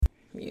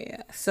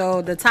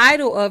So the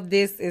title of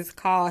this is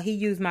called "He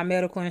Used My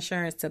Medical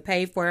Insurance to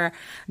Pay for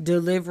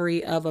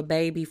Delivery of a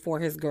Baby for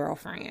His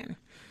Girlfriend."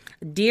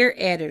 Dear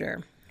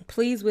editor,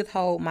 please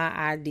withhold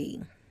my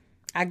ID.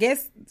 I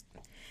guess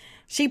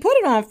she put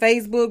it on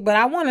Facebook, but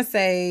I want to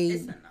say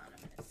It's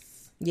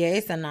anonymous. Yeah,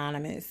 it's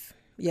anonymous.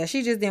 Yeah,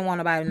 she just didn't want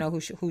nobody to know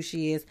who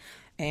she is,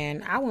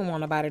 and I wouldn't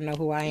want nobody to know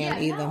who I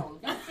am either. No,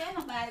 don't tell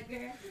nobody,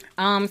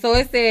 girl. So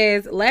it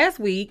says, last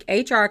week,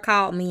 HR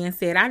called me and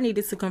said I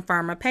needed to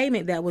confirm a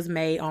payment that was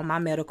made on my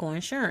medical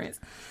insurance.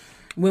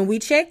 When we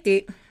checked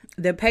it,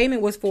 the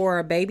payment was for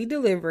a baby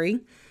delivery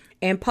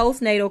and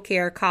postnatal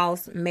care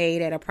costs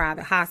made at a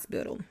private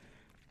hospital.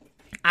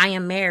 I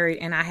am married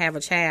and I have a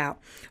child.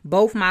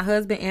 Both my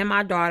husband and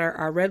my daughter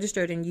are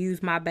registered and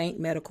use my bank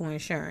medical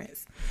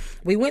insurance.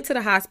 We went to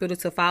the hospital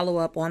to follow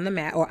up on the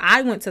matter, or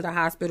I went to the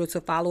hospital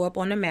to follow up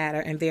on the matter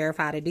and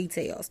verify the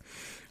details,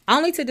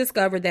 only to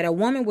discover that a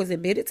woman was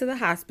admitted to the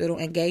hospital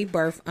and gave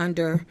birth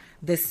under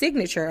the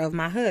signature of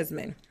my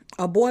husband.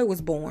 A boy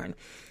was born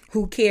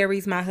who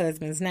carries my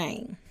husband's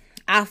name.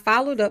 I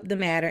followed up the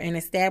matter and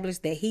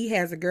established that he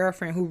has a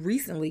girlfriend who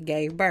recently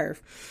gave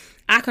birth.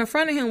 I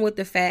confronted him with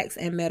the facts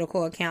and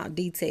medical account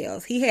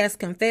details. He has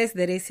confessed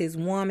that it's his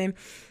woman.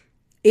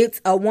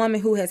 It's a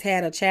woman who has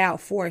had a child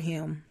for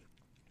him.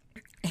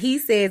 He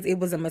says it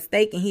was a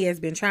mistake and he has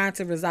been trying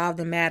to resolve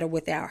the matter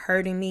without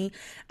hurting me.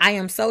 I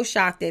am so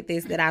shocked at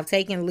this that I've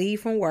taken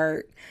leave from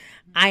work.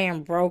 I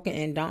am broken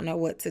and don't know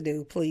what to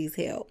do. Please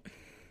help.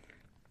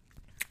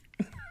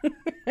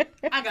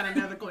 I got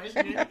another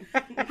question.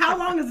 How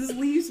long is this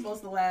leave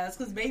supposed to last?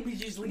 Because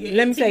babies usually get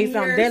Let me tell you 18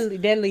 something.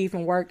 years. That leave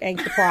from work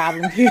ain't the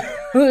problem. I'm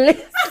gonna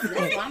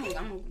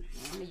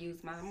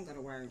use my. I'm gonna go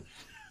to work.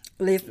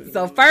 Listen,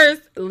 so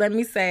first, let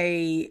me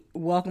say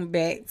welcome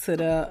back to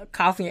the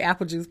Coffee and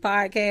Apple Juice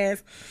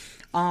podcast.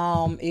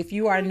 If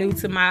you are new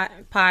to my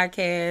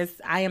podcast,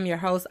 I am your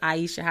host,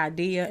 Aisha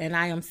Hadia, and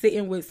I am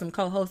sitting with some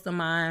co-hosts of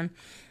mine.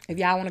 If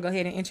y'all want to go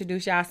ahead and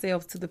introduce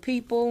yourselves to the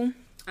people.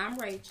 I'm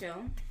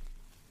Rachel.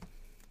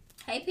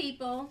 Hey,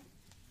 people.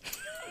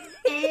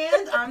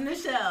 And I'm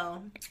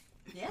Nichelle.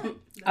 Yeah.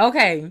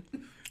 Okay,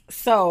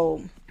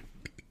 so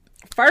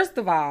first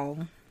of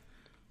all,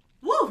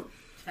 Woo!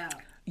 Child.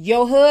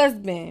 your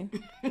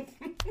husband.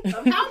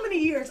 Of how many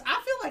years?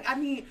 I feel like I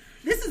need.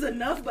 This is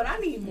enough, but I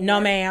need more. No,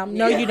 ma'am.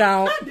 No, you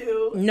don't. I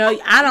do. No,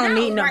 I don't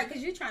need no. Right,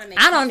 because you're trying to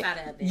make I don't. sense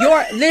out of it.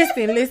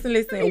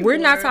 Listen. We're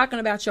not talking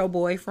about your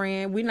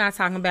boyfriend. We're not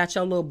talking about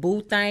your little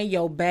boo thing,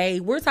 your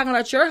babe. We're talking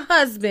about your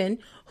husband,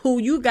 who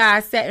you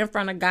guys sat in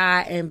front of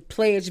God and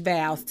pledged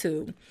vows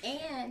to.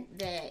 And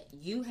that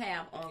you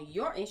have on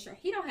your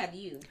insurance. He don't have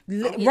you.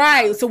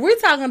 Right. So we're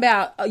talking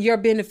about your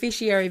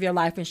beneficiary of your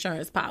life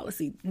insurance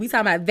policy. We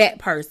talking about that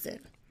person.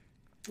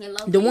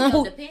 The one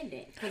who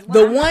dependent.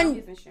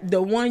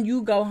 The one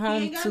you go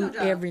home ain't got to no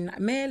job. every night.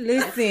 Man,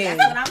 listen. That's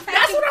what I'm saying.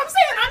 That's what I'm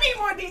saying. I need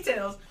more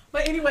details.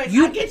 But anyways,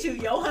 I get you.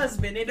 Your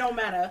husband. It don't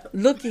matter.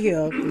 Look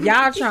here.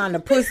 Y'all trying to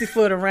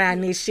pussyfoot around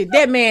this shit.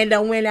 That man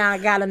done went out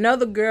and got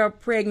another girl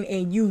pregnant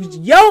and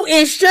used your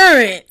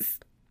insurance.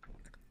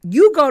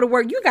 You go to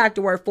work. You got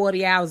to work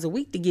 40 hours a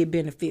week to get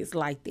benefits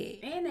like that.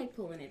 And they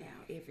pulling it out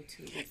every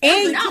 2 weeks.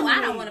 And No,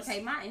 I don't want to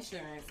pay my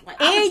insurance. Like,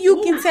 And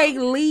you can take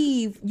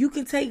leave. You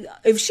can take,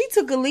 if she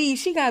took a leave,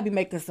 she got to be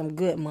making some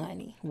good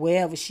money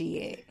wherever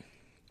she at.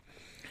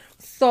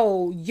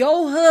 So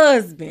your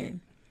husband,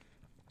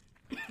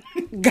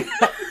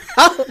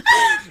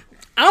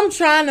 I'm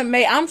trying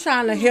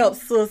to help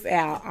sis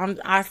out.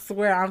 I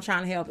swear I'm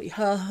trying to help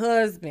her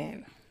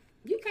husband.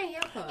 You can't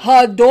help her.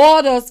 Her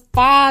daughter's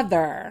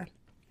father.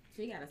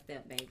 She got a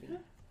step baby.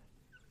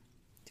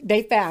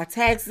 They filed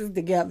taxes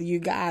together, you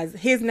guys.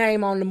 His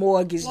name on the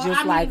mortgage, Well, just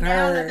I mean, like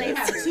now hers. that they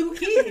have 2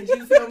 kids,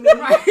 you feel me?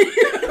 Right.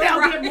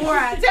 They'll get more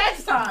at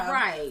tax time.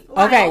 Right.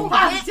 Okay.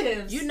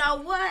 Positives. You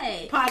know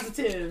what?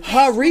 Positives.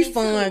 Her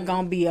refund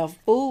gonna be a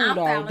fool I'm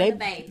though. filing the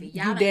baby. Y'all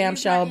You don't damn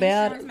use sure my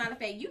about insurance. it. Matter of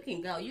fact, you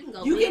can go. You can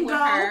go You live can with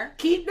go. her.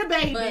 Keep the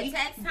baby. But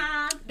tax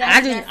time.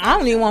 I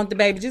don't even want the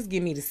baby. Just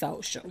give me the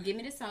social. Give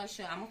me the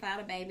social. I'm gonna file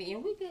the baby,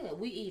 and we good.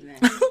 We even.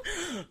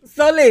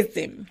 So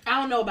listen, I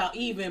don't know about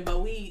even,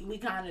 but we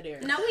kind of there.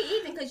 No, we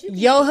even because you.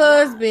 your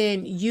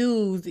husband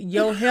used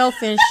your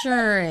health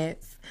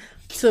insurance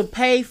to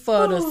pay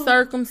for the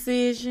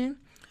circumcision,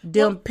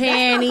 them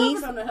panties.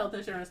 That's not covered on the health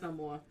insurance no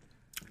more.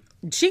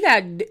 She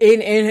got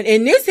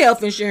in this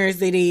health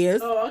insurance. It is.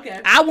 Oh,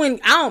 okay. I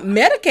don't.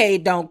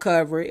 Medicaid don't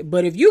cover it,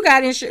 but if you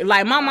got insurance,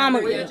 like my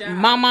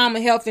mama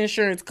health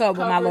insurance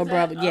cover my little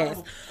brother. that?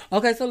 Yes.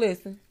 Okay, so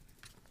listen,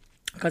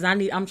 because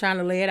I'm trying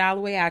to lay it all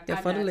the way out there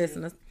for the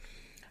listeners.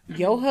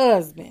 Your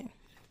husband,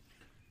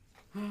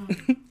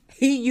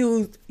 he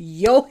used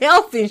your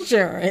health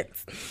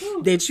insurance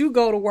that you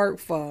go to work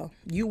for.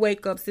 You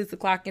wake up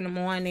 6:00 in the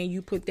morning,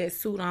 you put that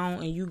suit on,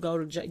 and you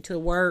go to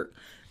work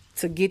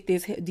to get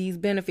these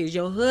benefits.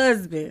 Your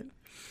husband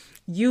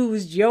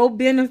used your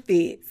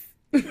benefits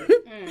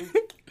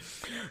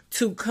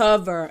to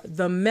cover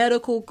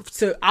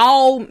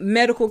all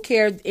medical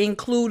care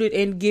included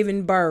in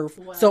giving birth.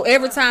 Wow. So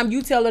every time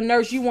you tell a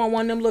nurse you want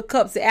one of them little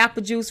cups of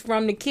apple juice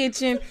from the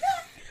kitchen,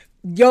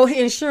 your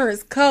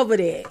insurance cover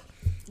that.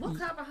 What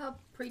cover her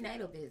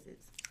prenatal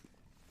visits?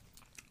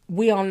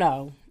 We don't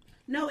know.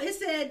 No, it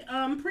said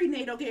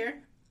prenatal care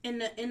in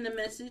the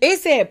message. It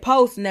said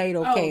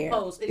postnatal care.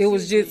 It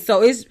was excuse just me.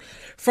 so it's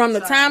from the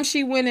Sorry. time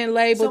she went in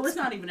labor. So it's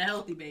not even a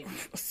healthy baby.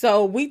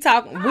 So we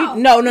talking. Oh.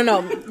 No.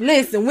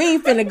 Listen, we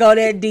ain't finna go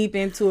that deep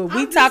into it.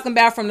 We I'm talking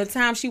about from the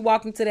time she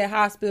walked into that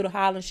hospital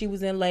hollering she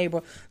was in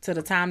labor to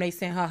the time they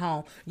sent her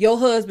home. Your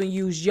husband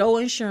used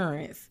your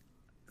insurance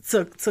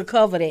to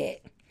cover that.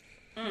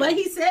 But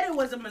he said it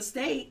was a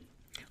mistake.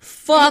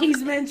 Fuck,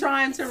 He's been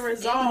trying to It was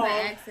resolve. an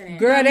accident.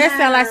 girl, that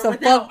sound like some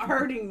without fuck.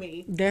 hurting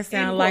me. That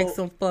sound End like quote.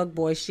 some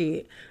fuckboy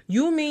shit.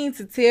 You mean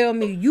to tell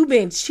me you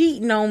been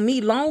cheating on me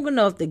long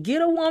enough to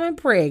get a woman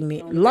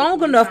pregnant,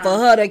 long enough for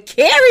her to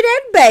carry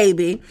that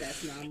baby,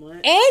 That's not much.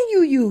 and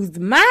you used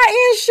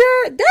my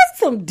insurance? That's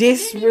some You didn't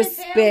even tell me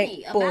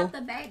disrespectful. about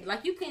the baby.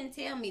 Like, you couldn't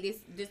tell me this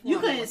You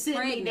woman couldn't was sit me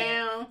pregnant,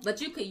 down.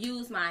 but you could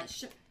use my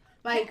insurance.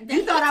 Like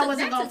you thought I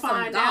wasn't gonna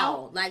find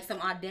out. Like some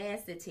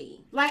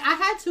audacity. Like I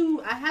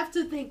have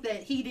to think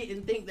that he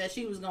didn't think that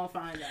she was gonna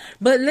find out.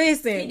 But He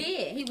listen, did.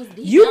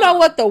 He you know dumb.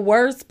 what the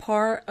worst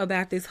part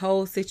about this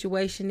whole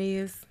situation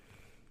is?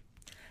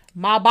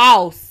 My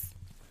boss,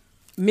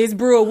 Miss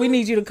Brewer, we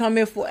need you to come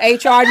in for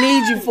HR.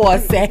 Need you for a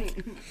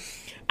second.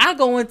 I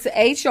go into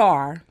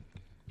HR,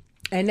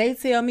 and they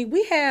tell me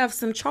we have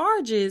some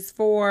charges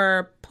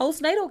for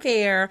postnatal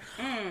care,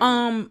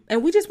 and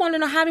we just want to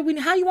know how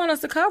you want us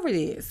to cover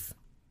this?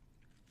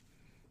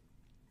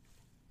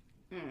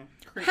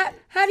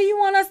 How do you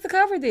want us to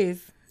cover this?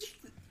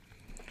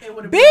 It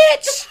would have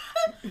Bitch,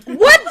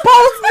 what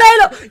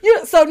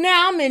postnatal? So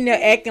now I'm in there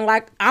acting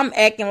like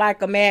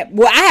a mad.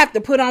 Well, I have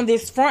to put on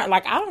this front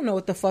like I don't know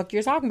what the fuck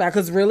you're talking about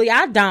because really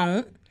I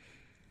don't.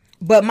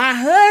 But my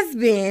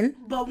husband,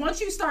 But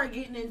once you start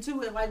getting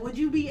into it, like, would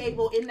you be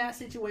able in that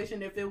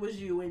situation if it was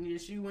you and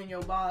just you and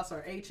your boss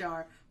or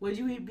HR? Would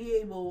you be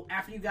able,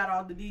 after you got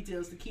all the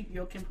details, to keep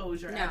your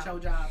composure at your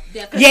job?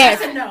 Definitely. Yes.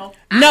 That's a no.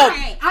 no,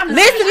 I'm not.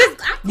 listen,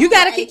 you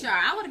gotta keep. HR.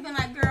 I would have been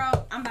like,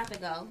 girl, I'm about to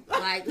go.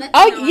 Like, let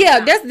Oh them know yeah,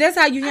 I'm out. that's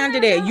how you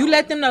handle that. You know.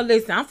 let them know.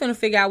 Listen, I'm finna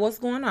figure out what's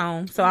going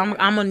on, so I'm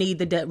gonna need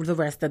the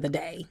rest of the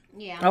day.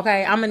 Yeah.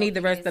 Okay, I'm gonna need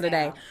the rest of the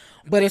day.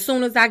 But as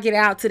soon as I get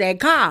out to that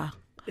car,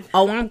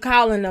 I'm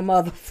calling the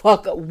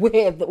motherfucker.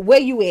 Where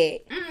you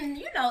at?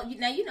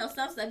 You know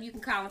some stuff you can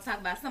call and talk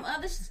about. Some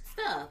other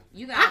stuff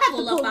you I gotta have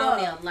pull to up pull on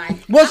up. them. Like,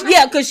 Well, I'm yeah,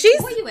 like, because she's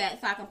where you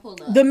at? So I can pull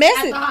up. the At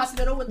message. the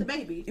hospital with the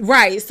baby.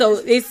 Right, so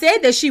it said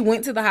that she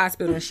went to the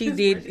hospital and she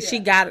did she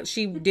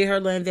did her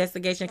little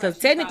investigation because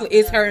Right, she technically followed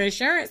it's up. her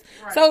insurance,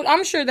 Right. so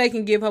I'm sure they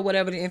can give her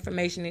whatever the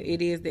information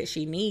it is that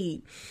she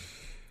needs.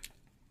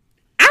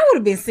 I would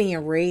have been seeing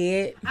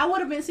red. I would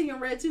have been seeing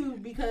red too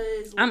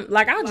because I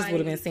just would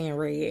have been seeing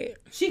red.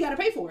 She got to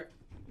pay for it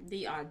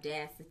the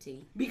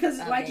audacity. because,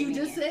 like you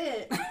just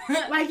said,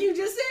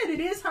 it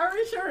is her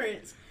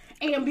insurance,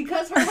 and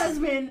because her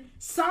husband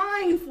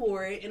signed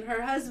for it, and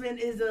her husband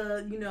is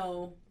a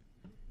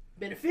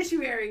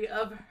beneficiary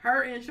of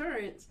her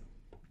insurance,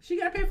 she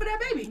got to pay for that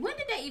baby. When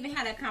did they even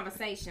have that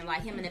conversation?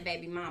 Like him and the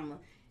baby mama,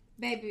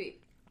 baby,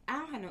 I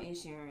don't have no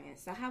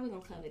insurance, so how we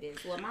gonna cover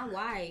this? Well, my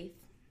wife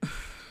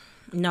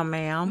No,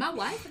 ma'am. got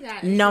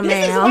No, This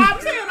is ma'am. why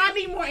I'm saying I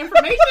need more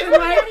information.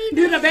 Like,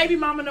 do the baby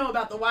mama know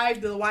about the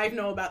wife? Do the wife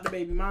know about the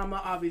baby mama?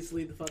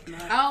 Obviously, the fuck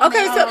not. Oh,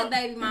 Okay, okay, so- the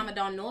baby mama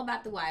don't know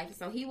about the wife,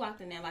 so he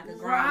walked in there like a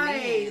grown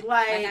Right, man.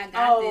 like, I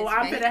got oh, this,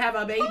 I'm baby. finna have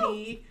a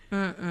baby.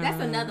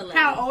 That's another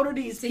level. How old are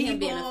these to people? him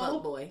being a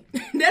fuckboy?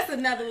 That's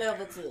another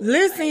level too.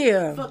 Listen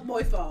here. Fuck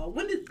boy fall.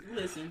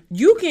 Listen?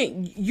 You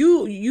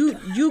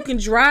can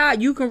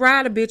drive. You can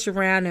ride a bitch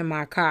around in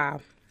my car.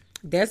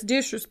 That's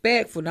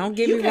disrespectful. Don't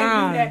get You me can't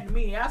wrong. do that to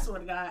me. I swear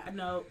to God.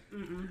 No,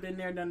 been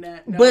there, done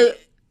that. No. But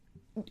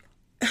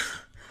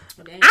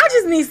I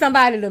just need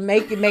somebody to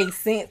make it make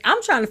sense.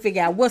 I'm trying to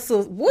figure out what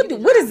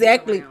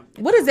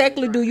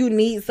exactly do you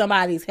need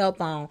somebody's help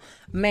on,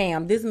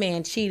 ma'am? This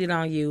man cheated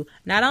on you.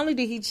 Not only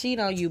did he cheat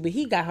on you, but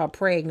he got her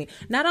pregnant.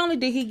 Not only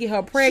did he get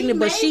her pregnant,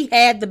 but she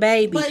had the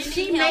baby. But She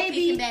she need help may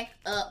picking be back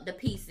up the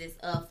pieces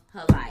of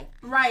her life,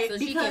 right so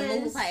she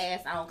can move her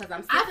ass on. Because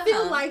I'm sick I of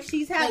feel her like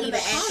she's for having even a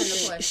asking the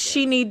conscience. question.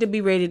 She need to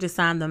be ready to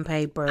sign them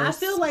papers. I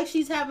feel like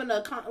she's having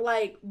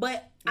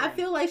I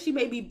feel like she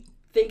may be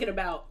thinking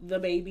about the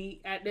baby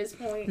at this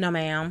point. No,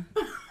 ma'am.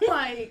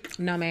 Like,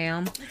 No,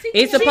 ma'am. She's It's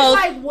she's supposed.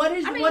 like, what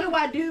do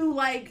I do?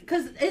 Like,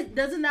 because it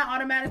doesn't that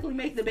automatically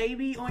make the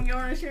baby on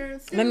your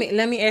insurance too? Let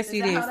me ask Is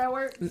you that this. how that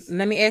works?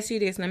 Let me ask you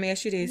this.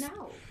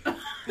 No.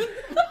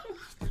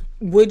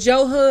 Would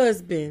your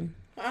husband?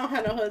 I don't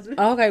have no husband.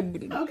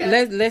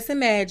 Okay. Let's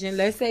imagine.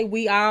 Let's say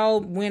we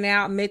all went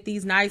out, met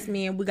these nice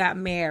men. We got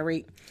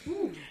married,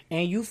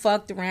 and you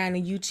fucked around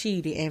and you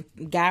cheated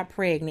and got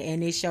pregnant,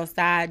 and it's your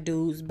side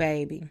dude's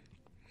baby.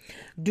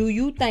 Do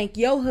you think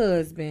your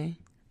husband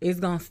is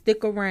going to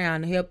stick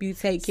around and help you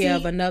take care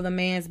of another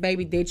man's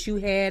baby that you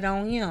had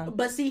on him.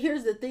 But see,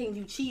 here's the thing.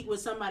 You cheat with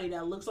somebody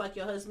that looks like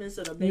your husband,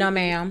 so the baby... No,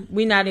 ma'am.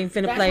 We not even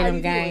finna play them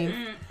games.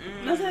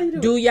 That's how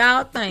you Do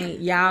y'all think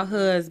y'all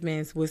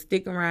husbands will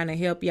stick around and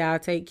help y'all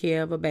take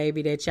care of a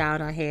baby that y'all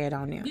done had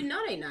on them? You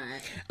know they not.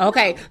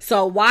 Okay,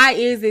 so why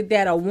is it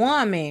that a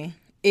woman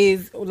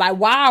is... Like,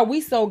 why are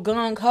we so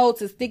gung-ho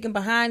to sticking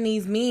behind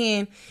these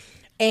men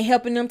and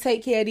helping them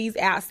take care of these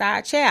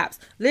outside chaps?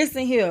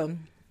 Listen here.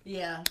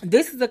 Yeah.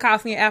 This is the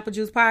Coffee and Apple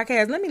Juice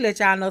podcast. Let me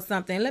let y'all know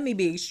something. Let me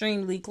be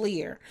extremely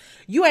clear.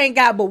 You ain't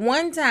got but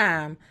one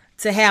time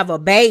to have a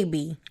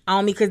baby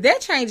on me, because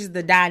that changes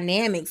the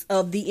dynamics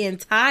of the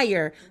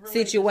entire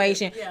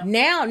situation. Yeah.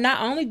 Now,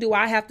 not only do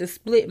I have to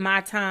split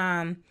my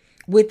time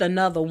with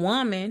another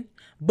woman,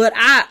 but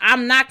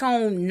I'm not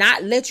going to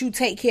not let you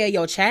take care of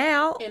your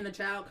child. And the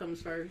child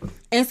comes first.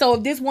 And so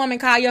if this woman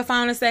call your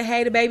phone and say,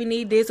 hey, the baby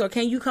need this, or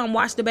can you come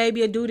watch the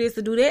baby or do this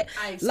or do that?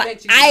 I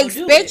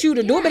expect you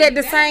to do it. But at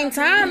the same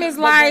time, it's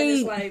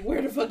like, where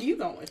the fuck are you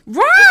going?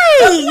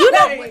 Right. You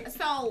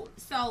know.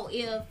 So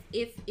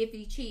if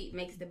you cheat,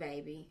 makes the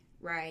baby,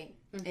 right?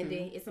 Mm-hmm. And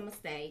then it's a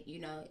mistake,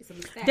 it's a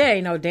mistake. There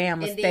ain't no damn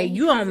mistake.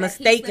 You don't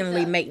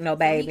mistakenly make no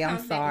baby.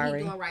 I'm sorry.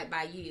 He's doing right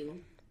by you.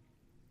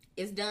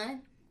 It's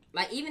done.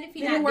 Like, even if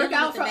he Did not it work dealing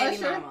out with the for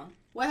baby Usher? mama.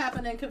 What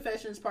happened in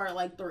Confessions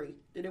Part 3?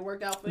 Did it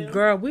work out for him?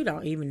 Girl, we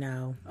don't even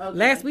know. Okay.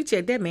 Last we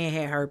checked, that man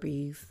had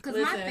herpes.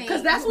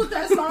 Because that's what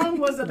that song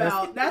was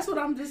about. That's what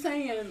I'm just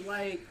saying.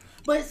 Like,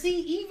 but see,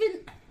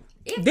 even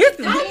how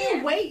do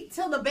you wait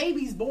till the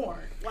baby's born?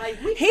 Like,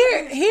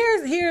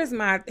 here's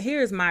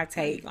my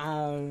take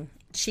on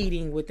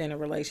cheating within a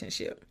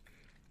relationship.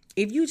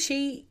 If you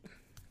cheat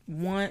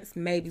once,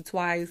 maybe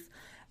twice,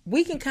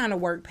 we can kind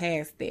of work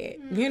past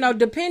that. Mm-hmm.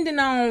 Depending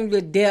on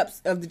the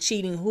depths of the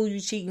cheating, who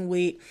you cheating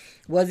with,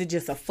 was it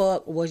just a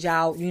fuck? Was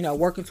y'all,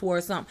 working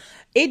towards something?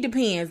 It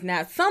depends.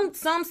 Now,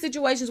 some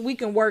situations we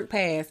can work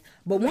past,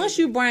 but once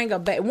you bring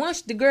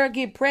once the girl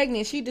get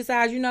pregnant, she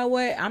decides, you know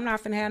what, I'm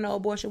not finna have no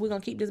abortion, we're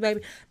gonna keep this baby.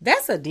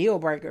 That's a deal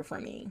breaker for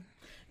me.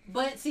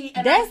 But see,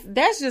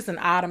 that's just an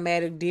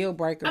automatic deal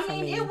breaker for me.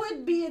 I mean, it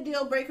would be a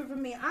deal breaker for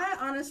me. I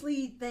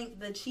honestly think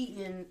the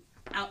cheating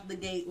out the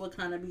gate would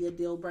kind of be a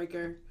deal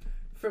breaker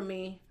for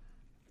me,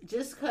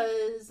 just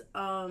because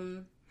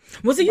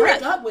well, so you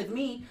break up with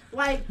me,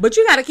 like. But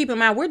you got to keep in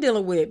mind, we're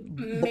dealing with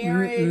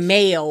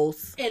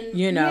males, and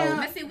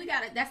But see,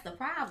 that's the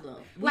problem.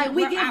 Like,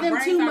 we give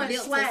them too much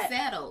slack.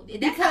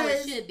 That's how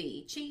it should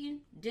be. Cheating,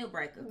 deal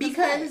breaker.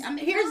 Because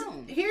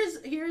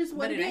here's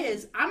what it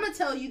is. I'm gonna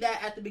tell you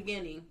that at the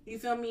beginning. You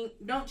feel me?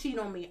 Don't cheat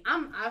on me.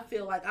 I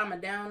feel like I'm a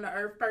down to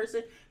earth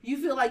person. You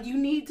feel like you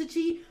need to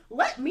cheat?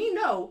 Let me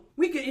know.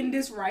 We could end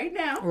this right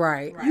now.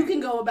 Right. You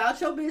can go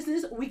about your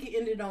business. We can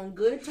end it on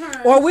good terms.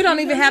 Or we don't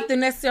even have to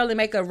necessarily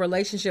make a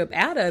relationship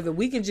out of it.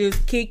 We can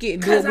just kick it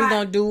and do what we're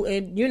gonna do,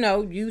 and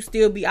you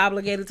still be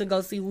obligated to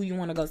go see who you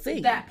want to go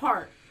see. That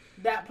part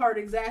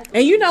exactly.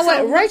 And you know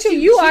what, Rachel,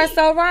 you are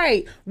so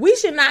right. We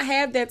should not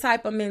have that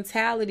type of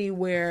mentality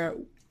where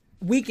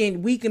we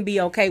can be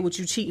okay with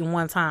you cheating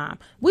one time.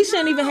 We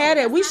shouldn't even have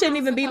that. We shouldn't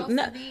even be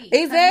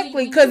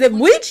exactly, because if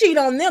we cheat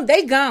on them,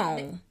 they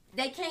gone.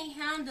 They can't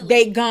handle it.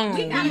 They gone.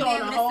 We gotta be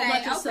able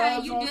to say,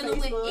 okay, you dealing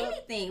with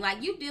anything.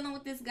 Like, you dealing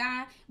with this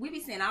guy, we be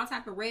seeing all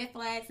type of red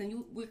flags,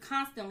 and we're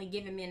constantly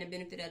giving men the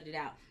benefit of the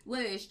doubt.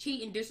 Whether it's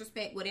cheating,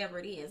 disrespect, whatever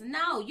it is.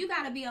 No, you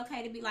gotta be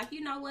okay to be like,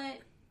 you know what?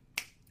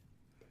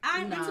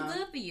 I'm too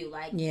good for you.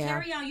 Like,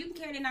 carry on. You can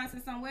carry the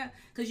nonsense somewhere.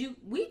 Because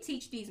we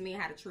teach these men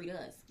how to treat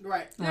us.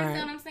 Right. You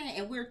understand what I'm saying?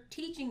 And we're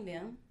teaching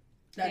them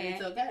that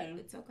it's okay.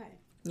 It's okay.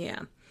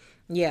 Yeah.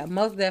 Yeah,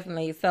 most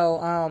definitely. So,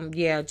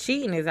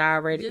 cheating is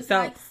already... Just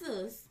like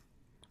sis.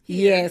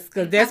 Yes,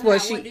 because that's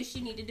what What does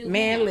she need to do?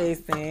 Man,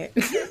 listen.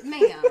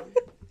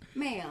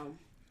 Ma'am.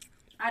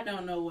 I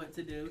don't know what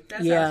to do.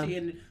 That's how she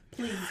ended.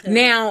 Please.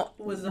 Now,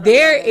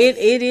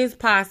 it is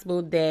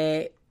possible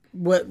that...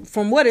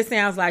 from what it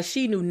sounds like,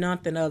 she knew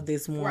nothing of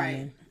this woman.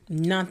 Right.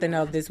 Nothing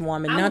of this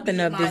woman.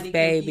 Nothing of this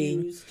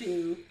baby.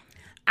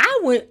 I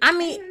wouldn't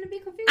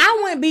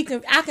be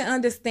confused.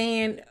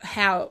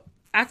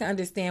 I can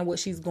understand what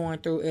she's going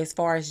through as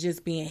far as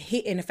just being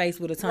hit in the face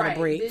with a ton of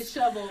bricks. This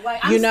shovel. Like,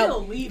 I'm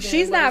still leaving.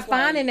 She's not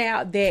finding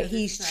out that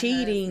he's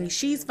cheating.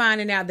 She's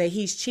finding out that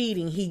he's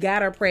cheating. He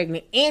got her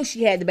pregnant, and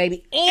she had the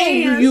baby, and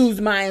you used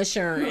my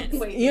insurance.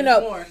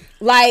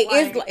 Wait,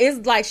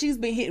 it's like she's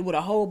been hit with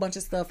a whole bunch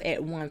of stuff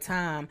at one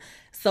time.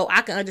 So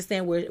I can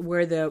understand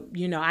where the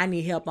I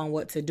need help on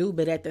what to do,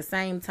 but at the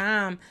same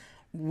time,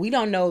 we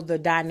don't know the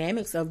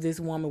dynamics of this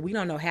woman. We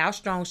don't know how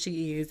strong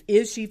she is,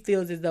 if she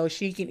feels as though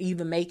she can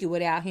even make it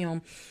without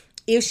him,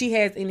 if she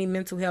has any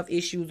mental health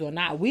issues or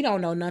not. We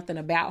don't know nothing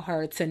about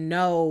her to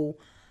know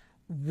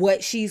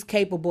what she's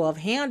capable of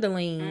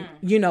handling,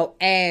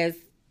 as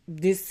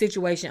this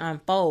situation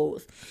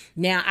unfolds.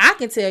 Now, I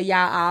can tell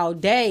y'all all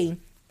day,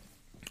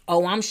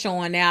 oh, I'm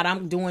showing out,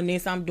 I'm doing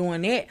this, I'm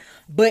doing that.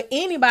 But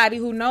anybody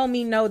who know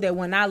me know that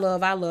when I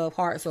love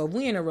hard. So if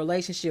we in a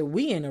relationship,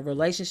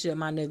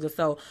 my nigga.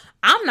 So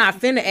I'm not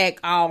finna act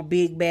all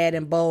big, bad,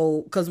 and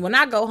bold. Because when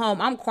I go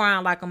home, I'm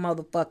crying like a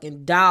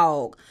motherfucking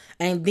dog.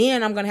 And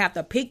then I'm going to have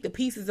to pick the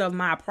pieces of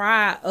my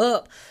pride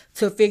up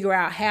to figure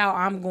out how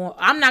I'm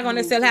not going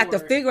to necessarily have to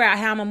figure out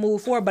how I'm going to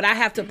move forward, but I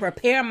have to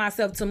prepare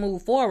myself to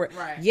move forward.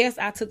 Right. Yes,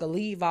 I took a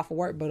leave off of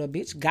work, but a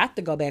bitch got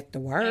to go back to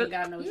work. Ain't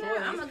got no choice.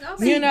 I'm going to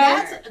go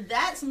back.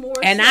 That's more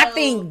and so... I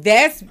think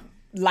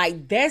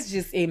that's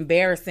just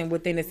embarrassing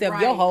within itself.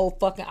 Right. Your whole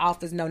fucking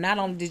office know not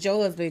only did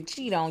your husband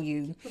cheat on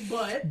you,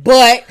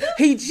 but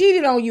he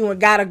cheated on you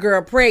and got a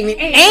girl pregnant,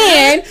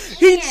 and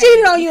he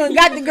cheated on you and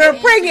got the girl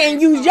pregnant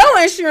and used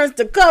your insurance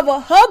to cover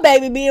her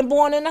baby being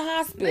born in the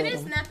hospital. But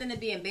it's nothing to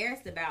be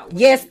embarrassed about.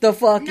 Yes, the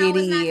fuck it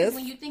is.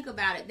 When you think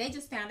about it, they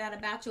just found out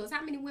about yours.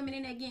 How many women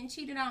in there getting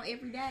cheated on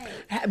every day?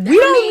 We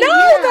don't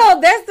know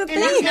though. That's the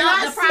thing.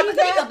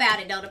 Think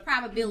about it though. The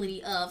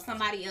probability of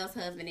somebody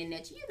else's husband in there.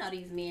 You know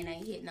these men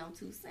ain't hitting on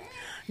 2 cents.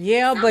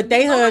 Yeah, but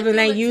they husband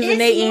ain't using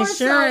their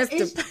insurance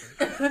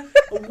to.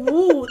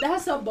 Ooh,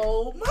 that's a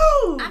bold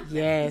move.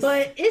 Yes,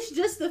 but it's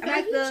just the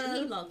fact that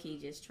he low key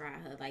just tried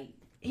her like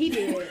he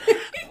did.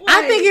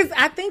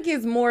 I think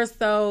it's more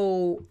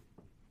so.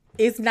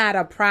 It's not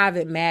a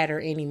private matter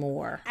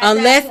anymore,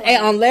 unless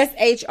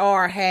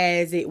HR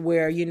has it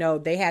where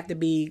they have to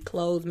be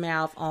closed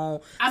mouth on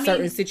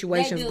certain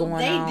situations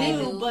going on. They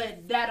do,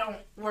 but that don't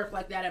work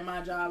like that at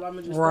my job. I'm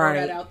gonna just throw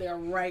that out there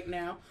right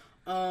now.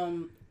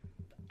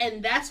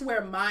 And that's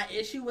where my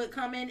issue would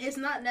come in. It's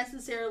not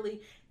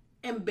necessarily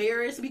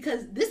embarrassed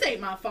because this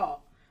ain't my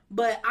fault.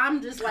 But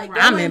I'm just like,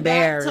 I'm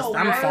embarrassed.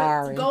 I'm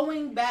sorry.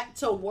 Going back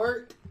to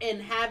work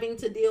and having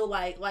to deal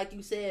like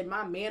you said,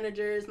 my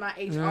managers, my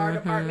HR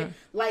department,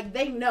 like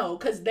they know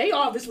because they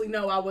obviously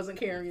know I wasn't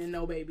carrying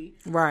no baby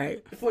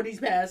right for these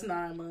past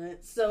 9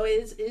 months. So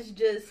it's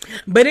just.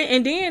 But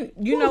and then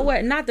you know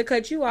what? Not to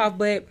cut you off,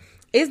 but.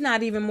 It's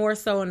not even more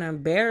so an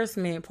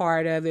embarrassment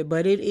part of it,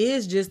 but it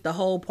is just the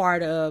whole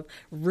part of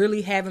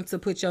really having to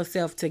put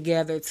yourself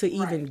together to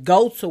even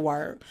go to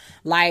work.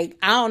 Like,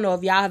 I don't know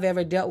if y'all have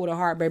ever dealt with a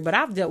heartbreak, but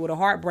I've dealt with a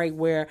heartbreak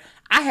where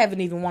I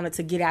haven't even wanted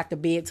to get out the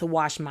bed to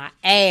wash my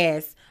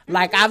ass.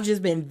 Like, I've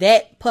just been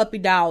that puppy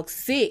dog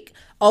sick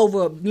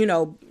over,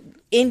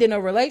 ending a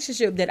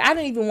relationship that I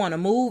didn't even want to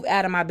move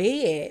out of my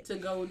bed to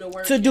go to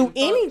work to do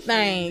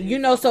anything,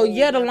 so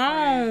yet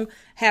alone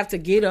have to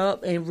get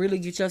up and really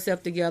get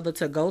yourself together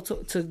to go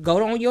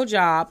on your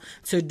job,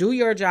 to do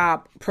your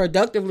job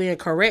productively and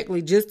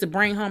correctly just to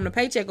bring home the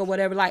paycheck or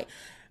whatever. Like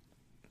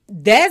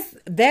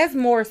that's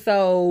more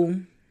so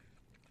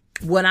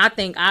when I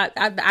think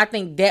I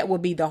think that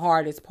would be the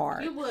hardest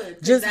part. It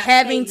would. Just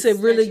having to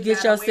really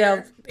get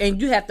yourself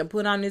and you have to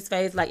put on this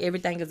face like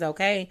everything is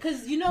okay.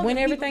 Because when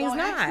everything's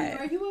not.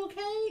 Are you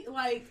okay?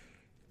 Like,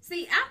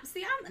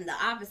 I'm the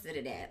opposite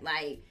of that.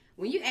 Like,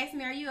 when you ask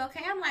me, are you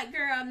okay? I'm like,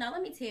 girl, no,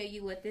 let me tell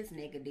you what this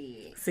nigga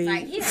did. See?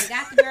 Like, he done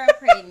got the girl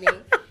pregnant.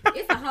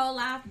 It's a whole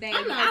life, baby.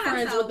 I'm not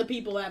friends with the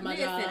people at my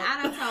job. Listen,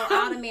 I done told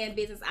all the man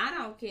business. I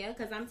don't care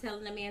because I'm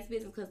telling the man's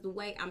business because the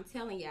way I'm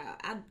telling y'all,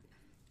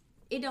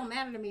 it don't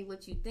matter to me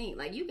what you think.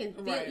 Like, you can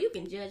you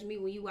can judge me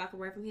when you walk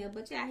away from him,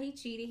 but yeah, he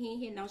cheated. He ain't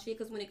hitting no shit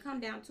because when it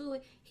come down to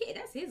it,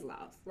 that's his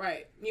loss.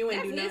 Right. You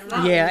ain't do nothing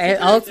wrong. Yeah,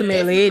 and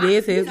ultimately it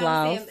is his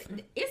loss.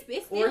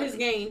 It's or his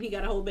game. He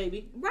got a whole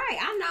baby. Right.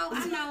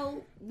 I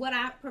know what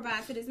I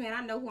provide to this man.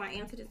 I know who I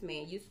am to this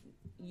man.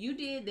 You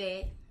did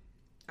that.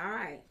 All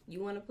right.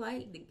 You want to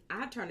play?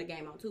 I turn the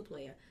game on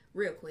 2-player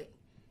real quick.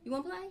 You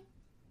want to play?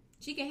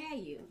 She can have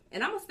you.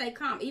 And I'm going to stay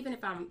calm. Even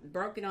if I'm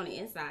broken on the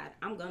inside,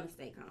 I'm going to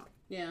stay calm.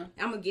 Yeah.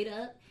 I'm going to get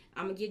up.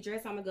 I'm going to get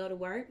dressed. I'm going to go to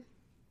work.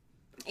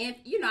 And,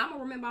 I'm going to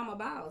remember I'm a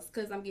boss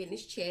because I'm getting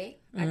this check.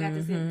 I got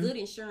this good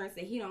insurance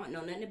that he don't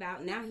know nothing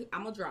about. Now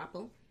I'm going to drop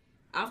him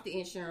off the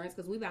insurance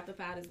because we about to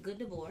file this good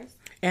divorce.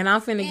 And I'm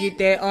finna get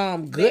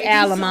that good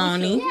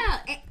alimony.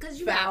 Yeah, because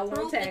you got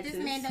proof that this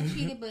man done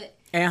cheated, but...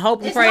 And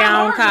hope and pray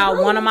I don't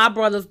call one of my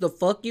brothers to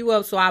fuck you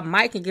up so I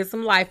might can get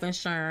some life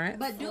insurance.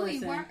 But does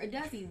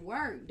he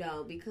work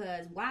though?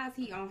 Because why is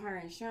he on her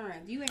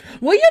insurance?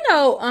 Well,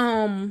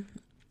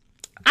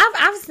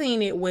 I've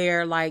seen it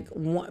where like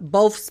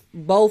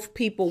both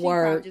people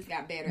work, just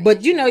got better but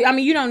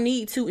insurance. You don't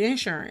need 2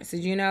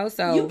 insurances,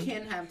 so you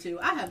can have 2.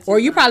 I have 2. Or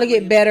you probably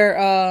get better,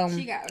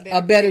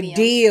 a better premium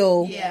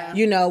deal,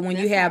 yeah. When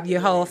you have your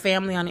whole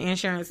family on the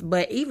insurance.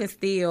 But even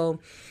still,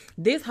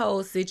 this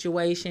whole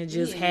situation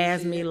just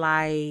has me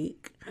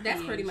like.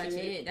 That's pretty much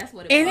it. That's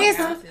what it is.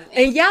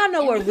 And y'all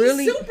know what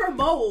really super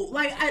bold.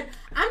 Like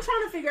I'm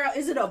trying to figure out: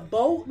 is it a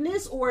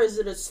boldness or is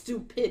it a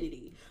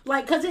stupidity?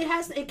 Like, because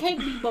it can't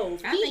be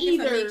both. I think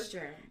it's a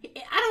mixture.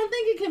 I don't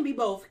think it can be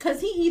both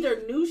because he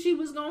either knew she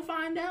was gonna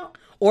find out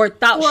or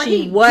thought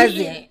she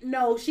wasn't.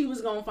 No, she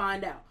was gonna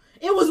find out.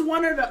 It was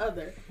one or the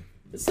other.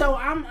 So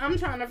I'm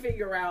trying to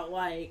figure out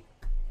like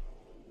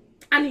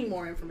I need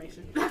more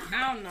information.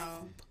 I don't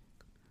know.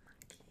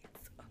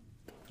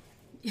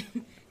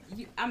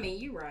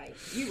 You're right.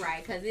 You're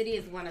right, because it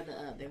is one or the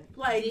other.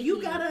 Like,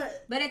 you gotta...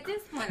 But at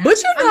this point... But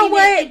you know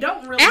what? It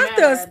don't really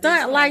after a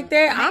stunt like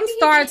that, I'm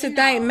starting to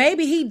think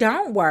maybe he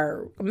don't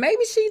work.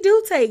 Maybe she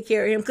do take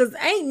care of him, because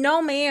ain't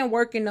no man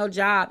working no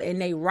job in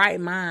their right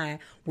mind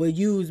will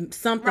use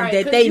something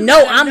that they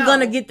know I'm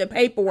going to get the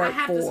paperwork for.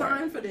 I have to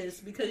sign for this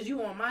because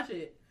you on my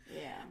shit.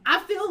 Yeah. I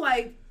feel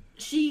like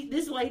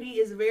this lady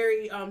is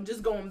very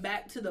just going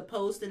back to the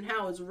post and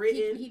how it's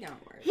written. He don't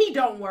work. He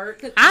don't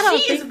work.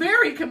 She is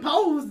very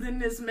composed in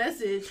this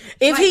message.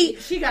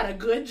 She got a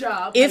good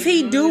job. If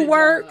he do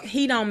work,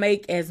 he don't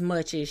make as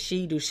much as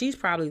she do. She's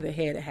probably the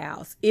head of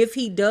house. If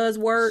he does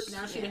work,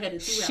 now she the head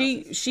of two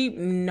houses. She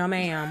no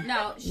ma'am.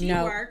 No, she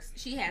works.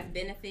 She has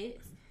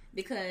benefits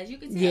because you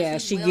can tell. Yeah,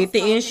 she get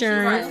the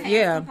insurance.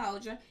 Yeah.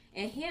 Composure.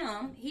 And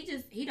him,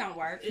 he don't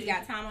work. He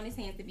got time on his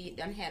hands to be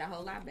done. Had a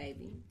whole lot,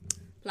 baby.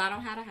 Plot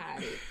on how to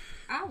hide it.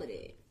 All of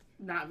that.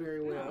 Not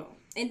very well. No.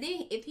 And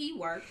then if he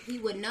worked, he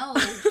would know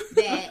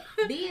that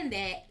being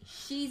that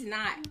she's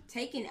not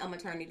taking a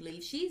maternity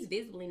leave, she's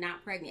visibly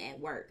not pregnant at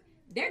work.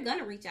 They're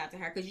gonna reach out to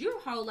her because you're a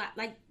whole lot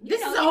like this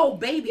is a whole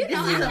baby. This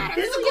is a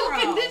physical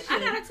condition. I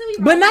got a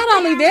 2-year-old. But not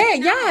only that,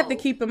 y'all have to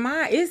keep in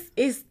mind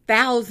it's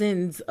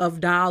thousands of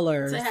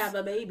dollars to have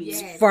a baby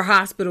for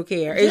hospital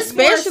care, just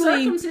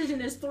especially for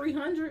circumcision is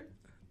 $300.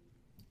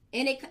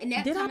 And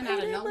that's coming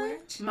out of nowhere.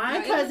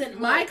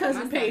 My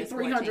cousin paid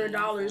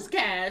 $300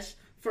 cash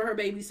for her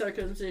baby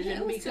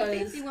circumcision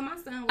because when my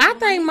son was I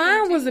think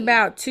mine was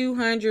about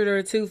 $200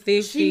 or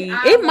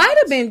 $250. It might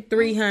have been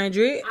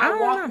 $300. I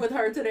walked with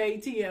her to the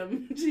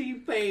ATM. She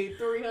paid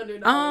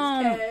 $300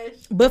 cash.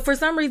 But for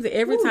some reason,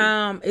 every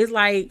time it's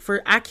like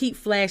I keep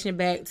flashing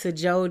back to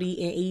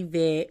Jody and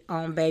Yvette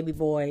on Baby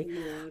Boy,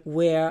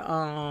 where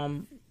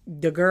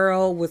the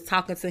girl was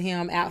talking to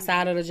him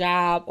outside of the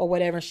job or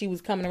whatever, and she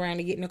was coming around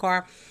to get in the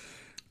car.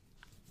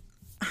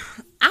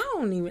 I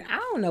don't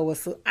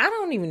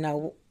even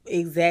know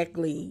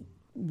exactly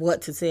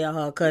what to tell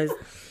her because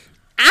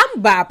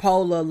I'm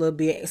bipolar a little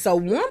bit. So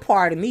one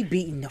part of me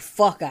beating the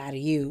fuck out of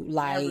you,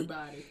 like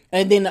everybody.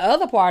 And then the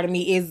other part of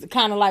me is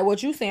kind of like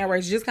what you saying,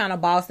 Rach, just kind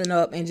of bossing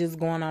up and just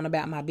going on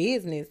about my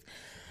business,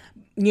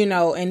 you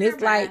know. And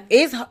it's like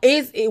it's hard.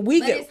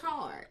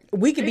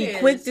 We could be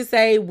quick to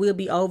say we'll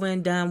be over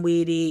and done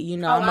with it. You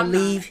know, I'm going to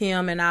leave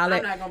him and all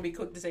that. I'm not going to be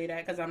quick to say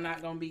that because I'm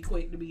not going to be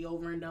quick to be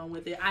over and done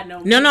with it. I know.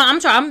 No, I'm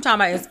talking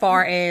about as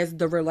far as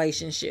the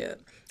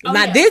relationship.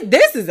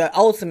 This is an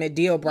ultimate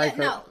deal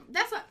breaker. Yeah, no,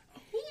 that's what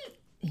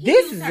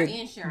this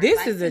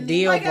is a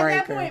deal breaker.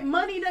 At that point,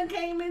 money done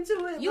came into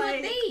it. You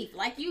a thief.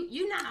 Like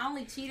you not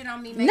only cheated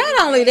on me. Not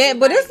only that,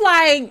 but it's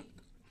like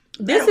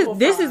this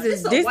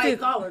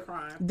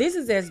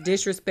is as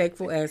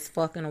disrespectful as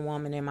fucking a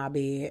woman in my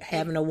bed,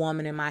 having a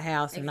woman in my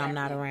house and I'm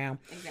not around.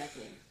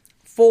 Exactly.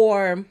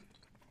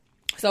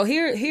 So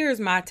here's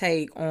my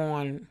take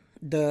on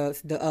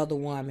the other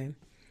woman.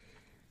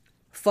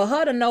 For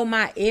her to know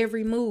my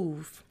every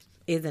move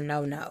is a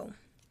no.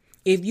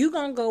 If you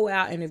gonna go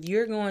out and if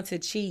you're going to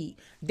cheat,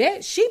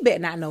 that she better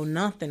not know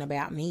nothing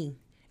about me.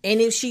 And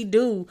if she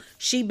do,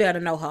 she better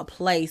know her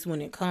place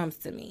when it comes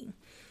to me.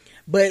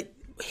 But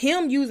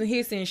him using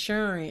his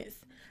insurance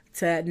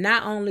to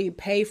not only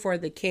pay for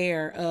the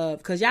care of,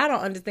 because y'all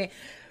don't understand,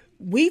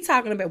 we're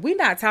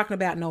not talking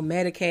about no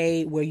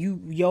Medicaid where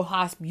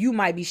you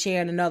might be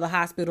sharing another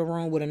hospital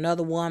room with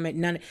another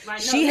woman.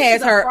 She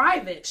has her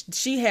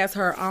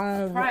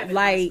own private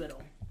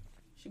hospital.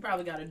 She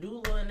probably got a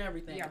doula and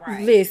everything. Yeah,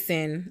 right.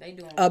 Listen,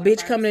 a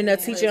bitch coming in there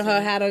teaching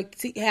her how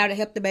to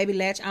help the baby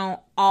latch on,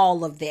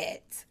 all of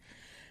that.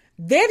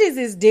 That is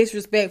as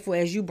disrespectful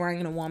as you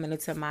bringing a woman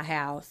into my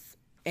house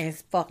and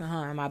fucking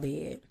her in my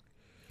bed.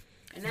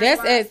 And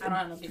that's why I don't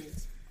have no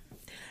kids.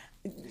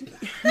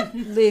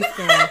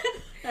 Listen.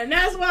 And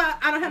that's why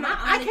I don't have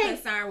my only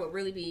concern would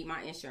really be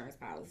my insurance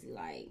policy.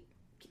 Like,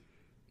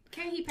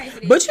 can he pay for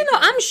this? But you know,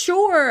 I'm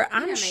sure.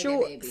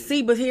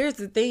 See, but here's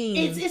the thing.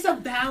 It's a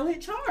valid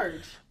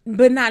charge.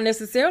 But not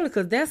necessarily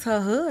because that's her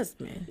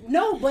husband.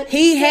 No, but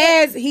he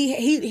has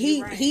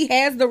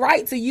the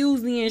right to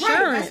use the insurance.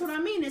 Right, that's what I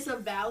mean. It's a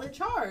valid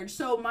charge.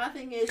 So my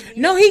thing is,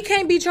 he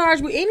can't be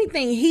charged with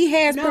anything. He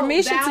has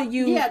permission to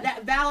use. Yeah,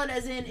 that valid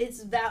as in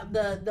it's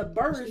the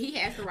birth. He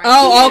has the right.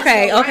 Oh,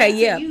 okay,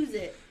 yeah. To use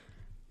it.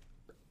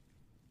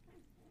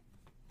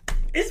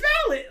 It's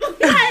valid,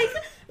 like.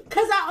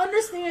 Because I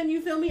understand,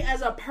 you feel me,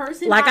 as a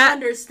person, like I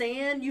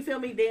understand, you feel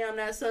me, damn,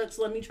 that sucks,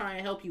 let me try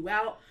and help you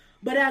out.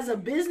 But as a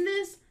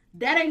business,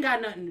 that ain't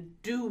got nothing to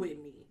do with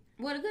me.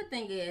 Well, the good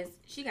thing is,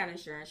 she got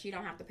insurance. She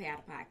don't have to pay out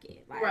of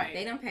pocket. Like, right.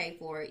 They don't pay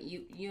for it.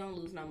 You don't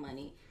lose no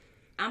money.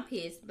 I'm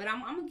pissed, but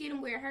I'm going to get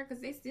them with her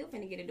because they still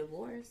finna get a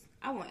divorce.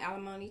 I want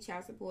alimony,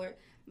 child support.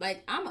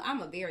 Like,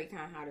 I'm a very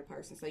kind-hearted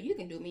person, so you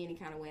can do me any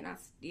kind of way, and I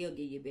still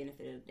give you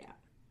benefit of the doubt.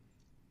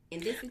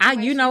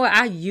 You know what?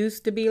 I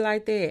used to be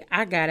like that.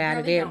 I got out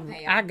of that.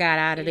 I got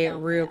out of that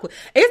real quick.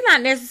 It's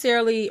not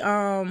necessarily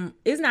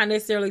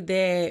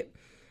that.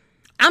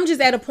 I'm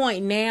just at a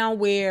point now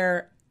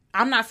where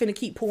I'm not finna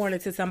keep pouring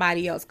into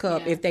somebody else's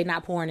cup if they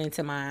not pouring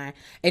into mine.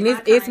 And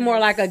it's more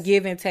like a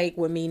give and take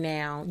with me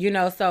now, you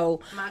know,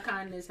 so. My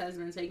kindness has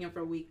been taken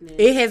for weakness.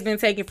 It has been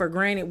taken for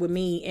granted with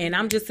me. And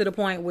I'm just to the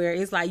point where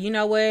it's like, you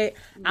know what?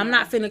 I'm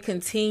not finna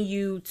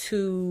continue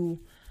to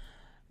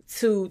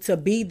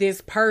be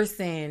this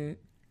person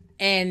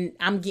and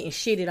I'm getting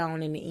shitted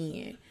on in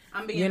the end.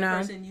 I'm being the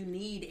person you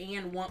need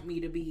and want me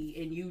to be,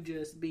 and you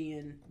just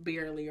being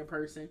barely a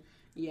person.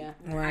 Yeah,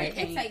 right.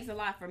 It takes a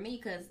lot for me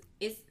because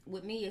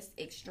with me it's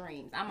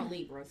extremes. I'm a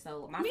Libra,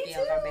 so my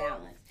scales are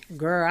balanced.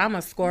 Girl, I'm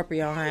a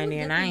Scorpio, honey,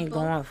 and I ain't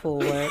going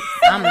for it.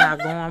 I'm not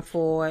going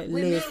for it.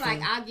 With me,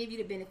 like, I'll give you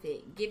the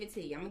benefit, give it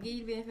to you. I'm gonna give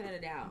you the benefit of the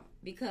doubt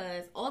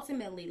because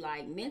ultimately,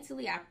 like,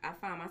 mentally, I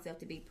find myself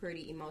to be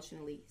pretty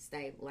emotionally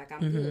stable. Like,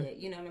 I'm good.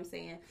 You know what I'm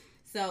saying?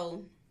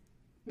 So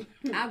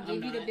I'll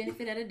give you the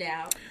benefit of the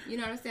doubt. You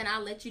know what I'm saying?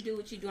 I'll let you do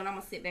what you're doing. I'm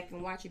gonna sit back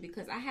and watch you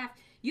because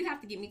you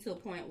have to get me to a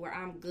point where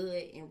I'm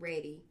good and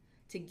ready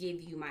to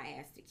give you my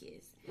ass to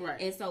kiss.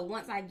 Right. And so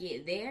once I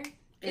get there,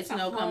 it's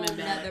no coming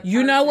back.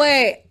 You know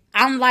what?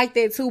 I'm like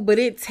that too, but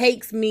it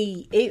takes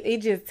me, it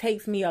just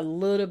takes me a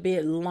little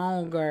bit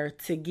longer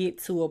to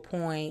get to a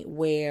point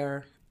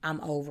where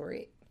I'm over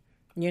it.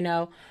 You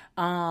know?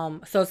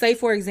 So say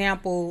for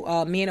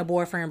example, me and a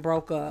boyfriend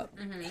broke up.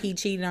 Mm-hmm. He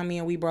cheated on me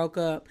and we broke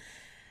up.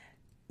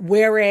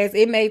 Whereas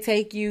it may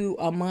take you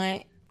a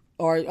month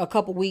or a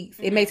couple weeks.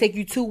 Mm-hmm. It may take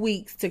you 2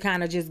 weeks to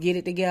kind of just get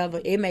it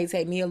together. It may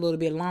take me a little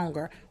bit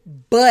longer.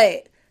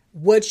 But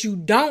what you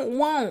don't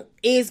want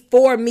is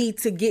for me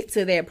to get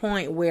to that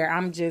point where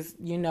I'm just,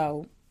 you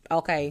know,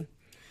 okay.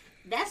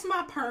 That's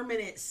my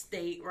permanent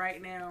state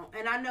right now.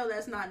 And I know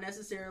that's not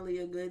necessarily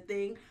a good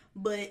thing,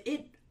 but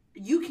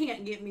you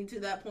can't get me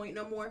to that point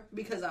no more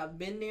because I've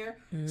been there.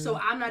 Mm. So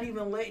I'm not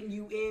even letting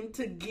you in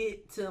to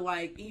get to,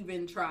 like,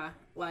 even try.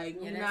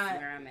 Like, that's not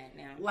where I'm at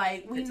now.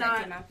 Like, we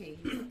not my peace.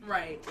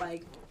 Right.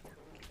 Like,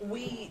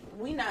 we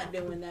not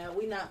doing that.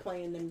 We not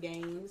playing them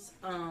games.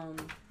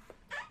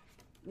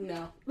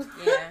 No.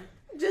 Yeah.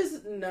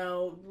 Just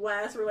no.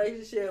 Last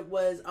relationship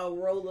was a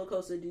roller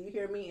coaster. Do you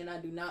hear me? And I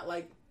do not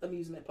like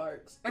amusement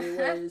parks. It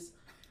was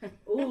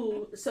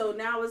ooh. So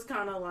now it's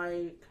kind of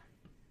like,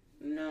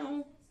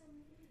 no.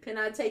 Can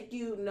I take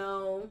you?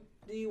 No.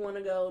 Do you want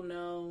to go?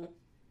 No.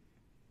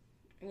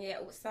 Yeah.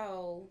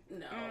 So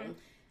no.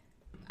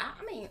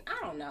 I mean,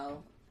 I don't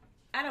know.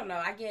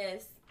 I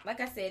guess, like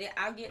I said,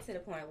 I'll get to the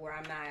point where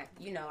I'm not,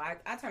 you know,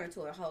 I turn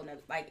into a whole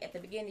nother, like, at the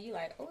beginning, you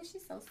like, oh,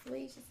 she's so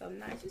sweet, she's so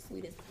nice, she's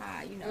sweet as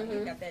pie, you know,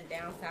 you got that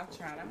down south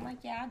charm. I'm like,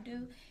 yeah, I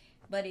do.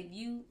 But if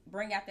you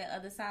bring out that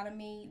other side of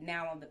me,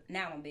 now I'm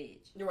bitch.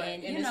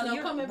 Right. And you know,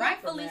 you're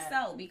rightfully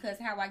so, because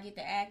how I get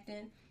to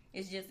acting,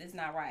 it's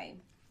not right.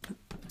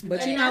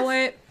 But you know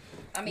what?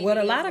 I mean, what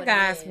a lot of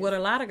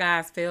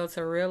guys fail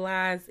to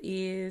realize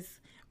is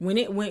when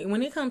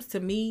it comes to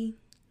me,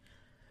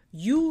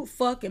 you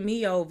fucking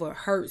me over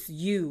hurts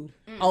you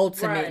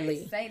ultimately.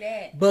 Right. Say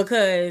that.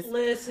 Because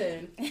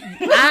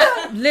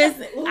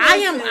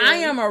I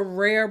am a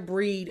rare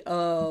breed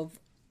of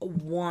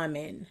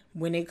woman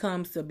when it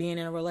comes to being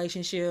in a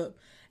relationship.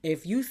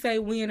 If you say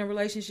we in a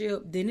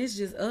relationship, then it's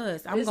just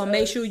us. I'm gonna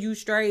make sure you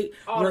straight,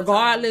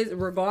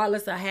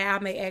 regardless of how I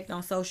may act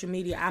on social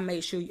media. I'm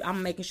making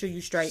sure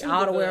you straight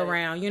all the way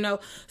around. You know.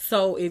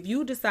 So if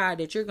you decide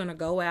that you're gonna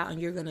go out and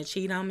you're gonna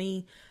cheat on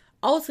me,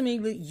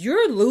 ultimately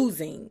you're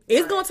losing.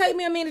 It's gonna take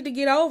me a minute to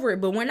get over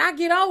it, but when I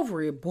get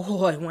over it, it's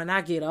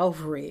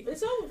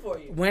over for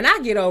you. When I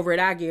get over it,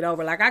 I get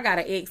over. Like, I got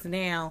an ex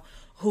now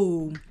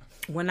who,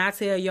 when I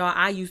tell y'all,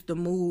 I used to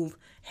move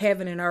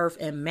heaven and earth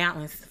and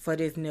mountains for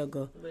this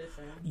nigga.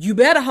 Listen. You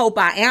better hope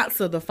I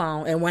answer the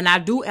phone. And when I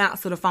do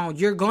answer the phone,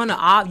 you're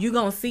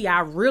gonna see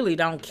I really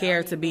don't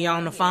care to be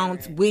on the phone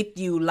with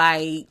you.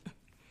 Like,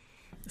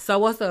 so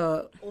what's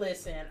up?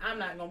 Listen, I'm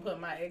not gonna put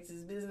my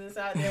ex's business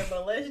out there,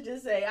 but let's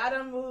just say I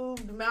done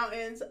moved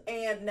mountains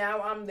and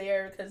now I'm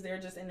there because they're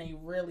just in a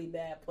really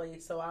bad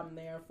place. So I'm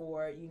there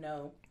for, you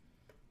know,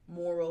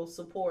 moral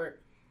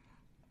support.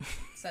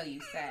 So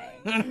you say.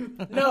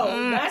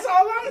 No, that's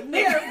all I'm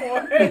there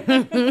for.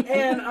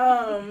 And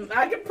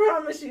I can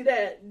promise you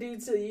that due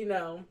to, you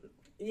know,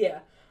 yeah,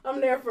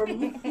 I'm there for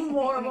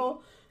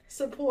moral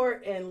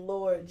support and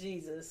Lord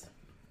Jesus.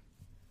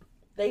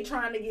 They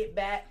trying to get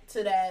back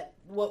to that,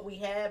 what we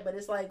had, but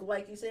it's like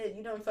you said,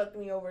 you done fucked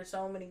me over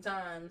so many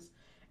times.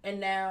 And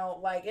now,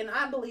 like, and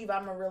I believe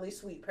I'm a really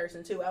sweet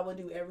person, too. I will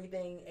do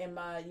everything in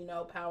my, you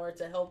know, power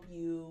to help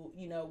you,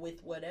 you know,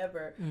 with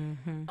whatever.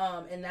 Mm-hmm.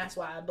 And that's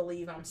why I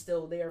believe I'm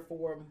still there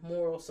for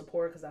moral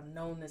support, because I've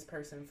known this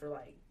person for,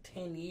 like,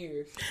 10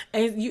 years.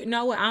 And you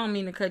know what? I don't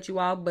mean to cut you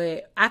off,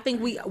 but I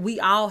think we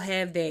all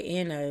have that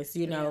in us,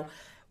 you know. Yeah.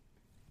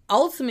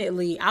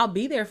 Ultimately, I'll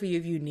be there for you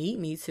if you need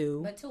me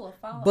to.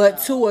 But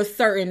to a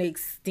certain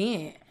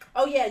extent.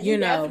 Oh, yeah, you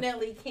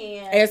definitely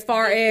can. As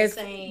far as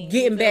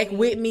getting back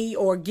with me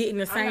or getting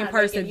the same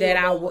person that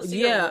I was.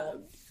 Yeah.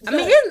 I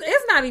mean,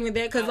 it's not even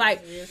that, because,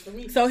 like,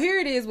 so here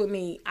it is with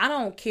me. I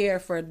don't care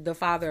for the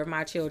father of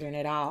my children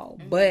at all.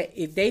 Mm-hmm. But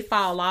if they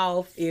fall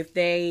off, if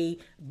they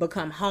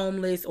become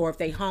homeless, or if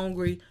they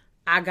hungry,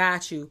 I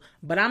got you.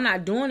 But I'm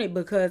not doing it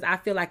because I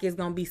feel like it's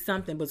going to be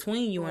something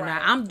between you and I.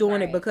 I'm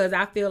doing it because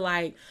I feel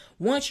like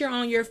once you're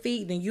on your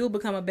feet, then you'll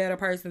become a better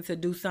person to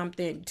do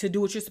something, to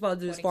do what you're supposed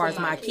to do as far as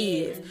my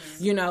kids.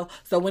 Mm-hmm. You know?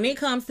 So when it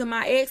comes to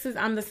my exes,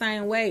 I'm the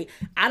same way.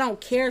 I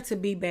don't care to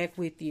be back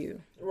with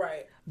you.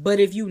 Right.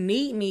 But if you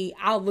need me,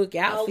 I'll look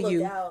out for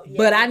you. Yeah.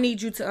 But I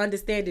need you to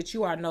understand that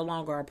you are no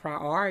longer a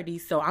priority.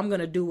 So I'm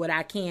going to do what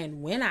I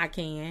can when I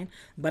can.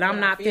 But I'm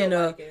not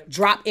finna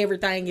drop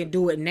everything and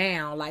do it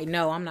now. Like,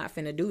 no, I'm not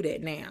finna do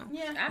that now.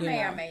 Yeah, I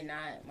may or may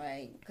not.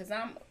 Like, because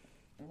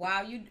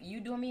while you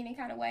doing me any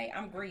kind of way,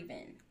 I'm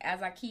grieving.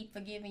 As I keep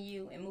forgiving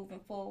you and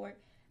moving forward,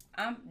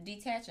 I'm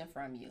detaching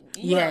from you.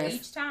 You know,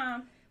 each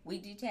time we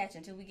detach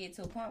until we get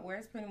to a point where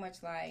it's pretty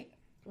much like,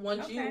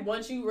 once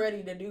you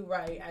ready to do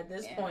right, at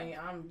this point,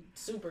 I'm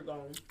super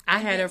gone. I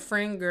had a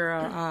friend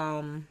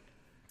girl,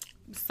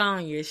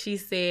 Sonia. She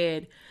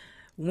said,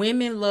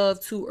 women love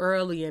too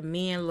early and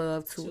men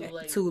love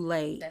too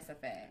late. That's a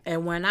fact.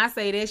 And when I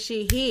say that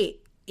shit hit,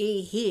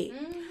 it hit.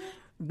 Mm-hmm.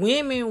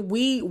 Women,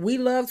 we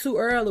love too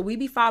early. We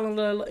be falling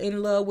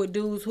in love with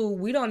dudes who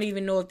we don't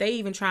even know if they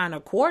even trying to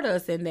court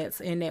us in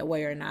that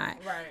way or not.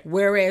 Right.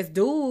 Whereas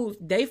dudes,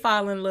 they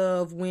fall in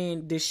love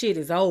when the shit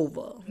is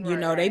over. You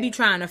know, they be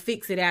trying to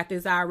fix it after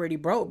it's already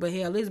broke. But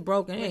hell, it's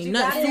broken. Ain't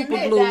nothing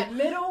super glue that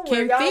middle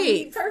can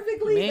fix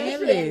perfectly. Man,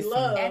 that shit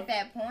love. At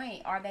that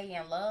point, are they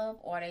in love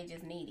or are they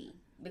just needy?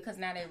 Because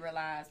now they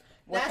realize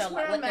what their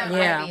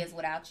life is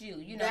without you.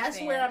 You know, that's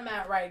where I'm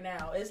at right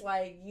now. It's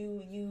like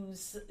you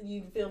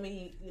feel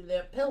me,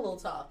 the pillow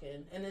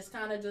talking, and it's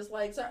kind of just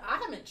like, sir, I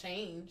haven't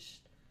changed.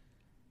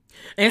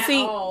 And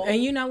see,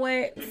 and you know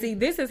what? See,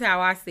 this is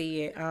how I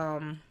see it.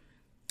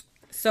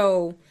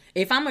 So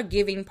if I'm a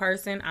giving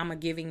person, I'm a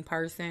giving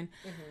person,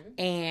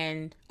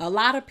 and a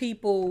lot of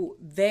people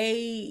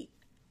they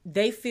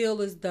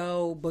feel as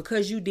though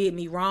because you did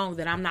me wrong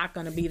that I'm not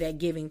going to be that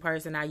giving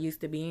person I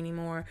used to be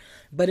anymore.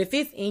 But if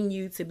it's in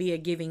you to be a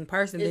giving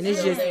person, then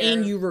it's just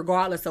in you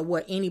regardless of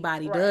what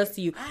anybody does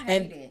to you.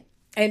 And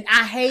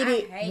I hate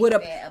it with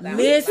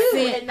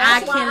listen,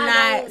 I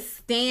cannot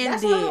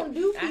stand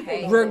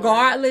it.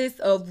 Regardless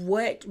of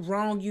what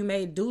wrong you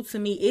may do to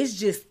me, it's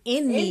just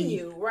in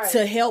me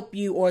to help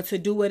you or to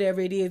do whatever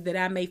it is that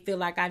I may feel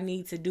like I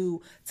need to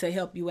do to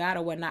help you out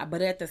or whatnot.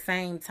 But at the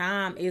same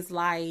time, it's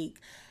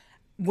like,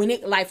 when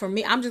it, like for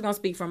me, I'm just gonna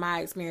speak from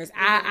my experience.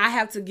 I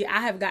have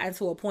gotten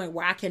to a point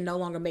where I can no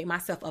longer make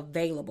myself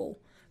available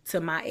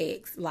to my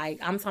ex. Like,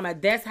 I'm talking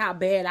about, that's how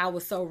bad I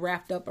was so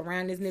wrapped up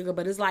around this nigga.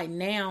 But it's like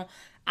now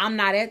I'm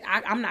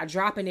not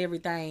dropping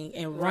everything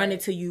and running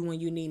to you when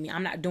you need me.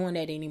 I'm not doing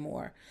that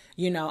anymore.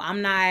 You know,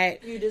 I'm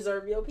not. You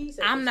deserve your peace.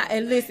 I'm not.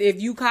 And listen,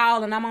 if you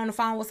call and I'm on the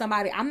phone with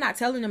somebody, I'm not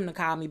telling them to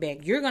call me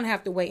back. You're gonna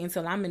have to wait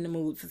until I'm in the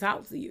mood to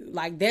talk to you.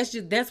 Like,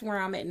 that's where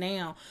I'm at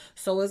now.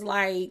 So it's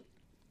like,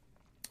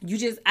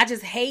 I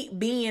just hate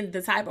being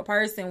the type of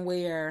person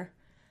where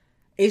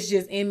it's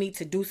just in me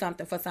to do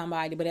something for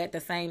somebody. But at the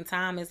same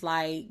time, it's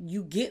like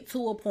you get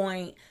to a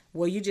point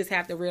where you just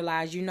have to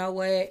realize, you know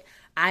what?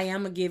 I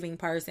am a giving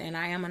person and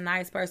I am a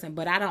nice person,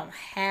 but I don't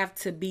have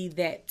to be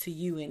that to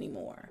you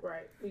anymore.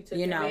 Right. We took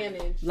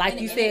advantage. Like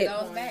you said. It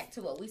goes back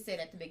to what we said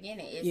at the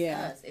beginning. It's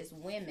us. It's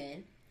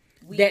women.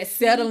 That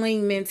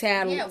settling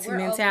mentality. Yeah,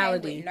 we're okay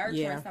with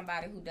nurturing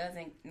somebody who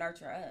doesn't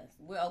nurture us.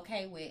 We're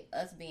okay with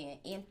us being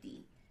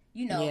empty.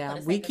 You know,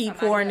 we keep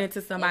pouring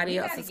into somebody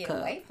else's cup. Get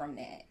away from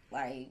that.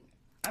 Like,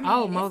 I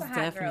mean, most it's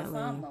a hot girl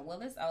summer.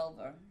 Well, it's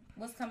over.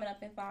 What's coming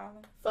up in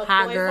fall?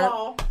 Hot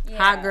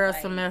girl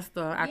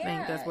semester. I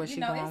think that's what she's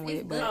going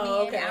with. But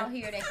men out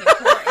here that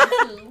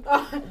can pour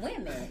into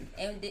women,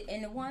 and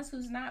the ones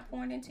who's not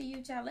pouring into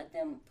you, child, let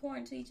them pour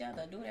into each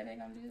other. Do whatever they're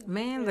gonna do.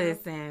 Man,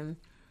 listen.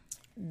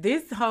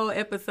 This whole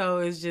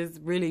episode is just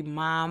really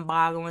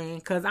mind-boggling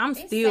because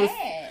it's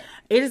sad.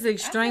 It is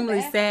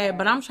extremely sad,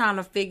 but I'm trying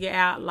to figure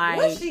out, like,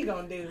 what's she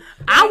gonna do?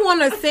 I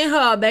want to send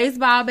her a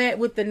baseball bat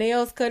with the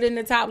nails cut in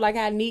the top, like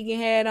how Negan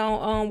had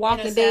on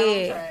Walking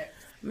Dead.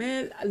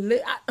 Man,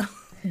 listen,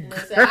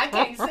 I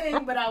can't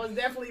sing, but I was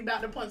definitely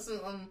about to punch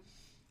some,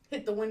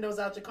 hit the windows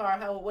out your car,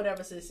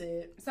 whatever sis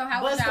said. So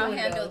how would y'all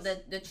handle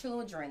the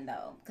children,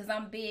 though? Because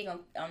I'm big on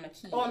the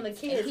kids. On the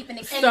kids. And keeping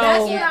the kids and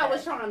that's what I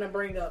was trying to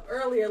bring up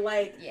earlier.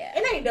 Like,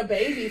 it ain't the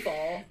baby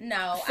fault.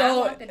 No, I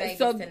want the babies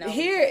to know.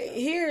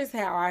 Here's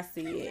how I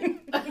see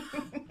it.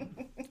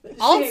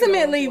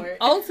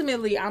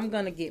 Ultimately, I'm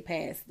going to get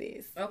past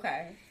this.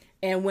 Okay.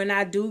 And when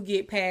I do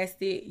get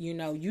past it, you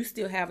know, you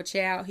still have a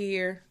child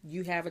here.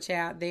 You have a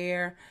child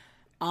there.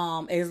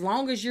 As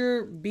long as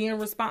you're being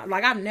responsible,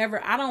 like I've never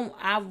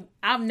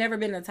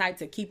been the type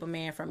to keep a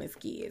man from his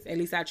kids. At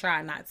least I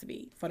try not to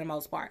be, for the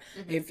most part.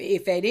 Mm-hmm.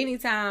 If at any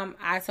time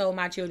I told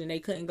my children they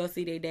couldn't go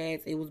see their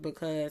dads, it was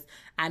because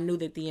I knew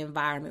that the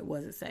environment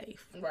wasn't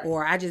safe,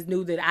 or I just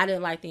knew that I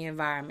didn't like the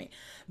environment.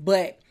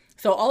 But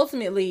so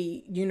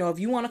ultimately, you know, if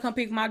you want to come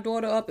pick my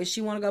daughter up and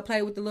she want to go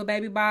play with the little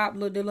baby Bob,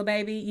 the little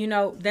baby, you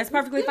know, that's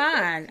perfectly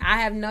fine. I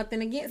have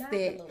nothing against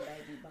it.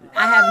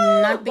 I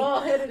have nothing.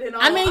 Bald-headed and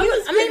all.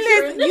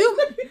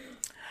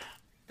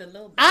 Listen,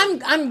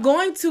 I'm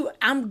going to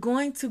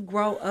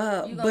grow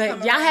up,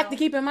 but y'all have to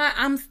keep in mind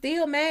I'm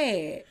still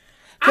mad.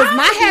 Because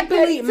my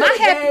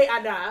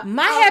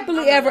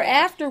happily ever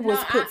after was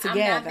put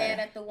together. I'm not mad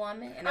at the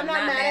woman, and I'm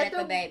not mad at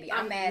the baby.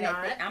 I'm mad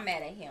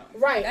at him.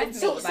 Right.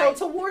 So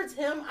towards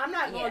him, I'm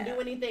not going to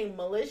do anything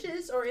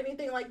malicious or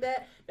anything like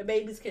that. The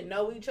babies can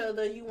know each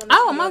other. You want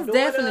to most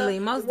definitely.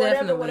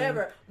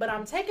 Whatever. But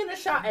I'm taking a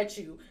shot at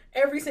you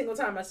every single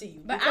time I see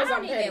you. But I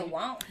don't even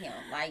want him.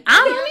 Like,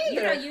 I don't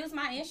either. You don't use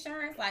my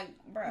insurance, like,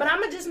 bro. But I'm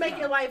gonna just make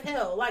your life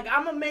hell. Like,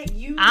 I'm gonna make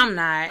you. I'm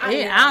not.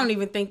 I don't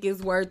even think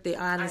it's worth it,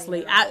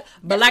 honestly.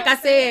 But like I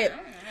said,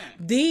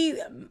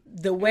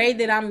 the way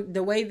that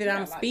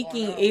I'm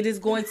speaking, it is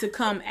going to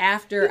come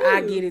after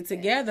I get it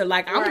together.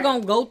 Like, I'm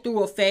gonna go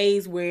through a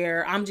phase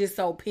where I'm just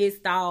so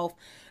pissed off.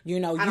 You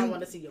know, I don't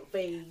want to see your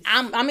face.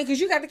 Because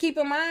you got to keep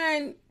in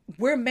mind,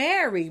 we're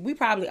married. We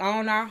probably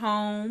own our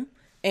home.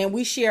 And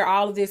we share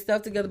all of this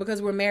stuff together because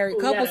we're married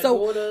couple.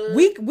 So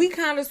we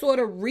kind of sort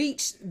of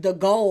reached the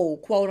goal,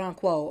 quote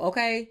unquote.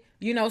 Okay,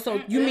 you know. So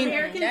you mean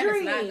American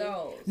dream?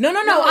 No.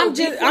 I'm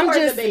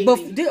just.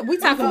 We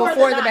talking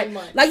before the baby.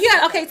 Like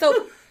okay.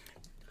 So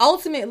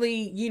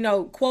ultimately, you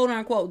know, quote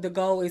unquote, the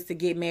goal is to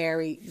get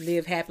married,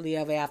 live happily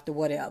ever after,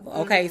 whatever.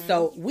 Okay,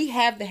 so we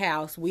have the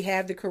house, we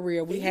have the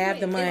career, we have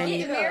the money.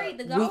 Is getting married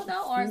the goal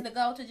though, or is the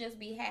goal to just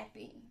be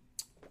happy?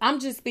 I'm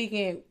just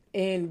speaking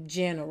in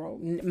general.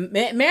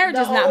 Marriage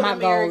is not my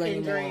goal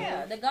anymore.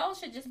 Yeah, the goal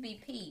should just be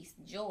peace,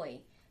 joy,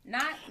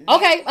 not.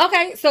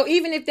 Okay. So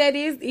even if that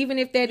is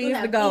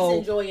the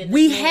goal,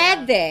 we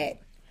had that,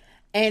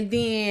 and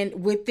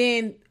then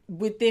within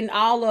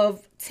all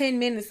of 10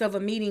 minutes of a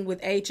meeting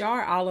with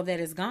HR, all of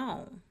that is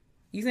gone.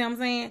 You see what I'm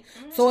saying?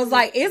 Mm-hmm. So it's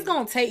like it's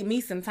gonna take me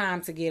some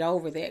time to get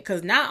over that,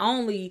 because not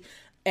only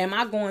am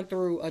I going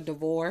through a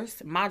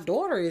divorce, my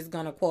daughter is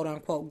going to, quote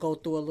unquote, go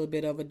through a little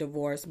bit of a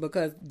divorce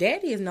because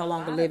daddy is no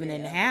longer living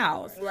in the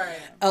house. Right.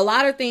 A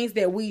lot of things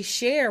that we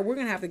share, we're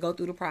going to have to go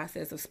through the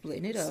process of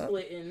splitting it up.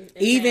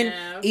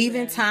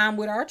 Even time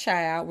with our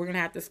child, we're going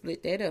to have to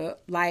split that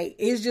up. Like,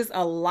 it's just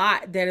a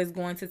lot that is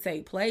going to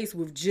take place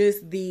with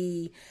just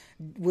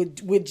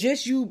with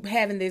just you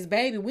having this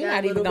baby. We're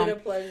not even going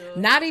to,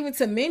 not even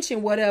to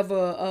mention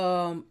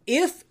whatever,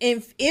 if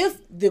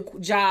the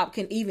job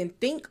can even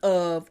think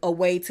of a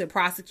way to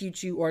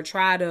prosecute you or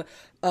try to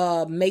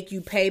make you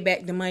pay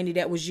back the money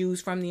that was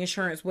used from the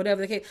insurance,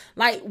 whatever the case.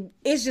 Like,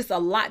 it's just a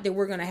lot that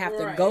we're going to have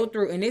to go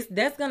through, and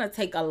that's going to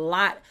take a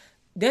lot.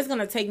 That's going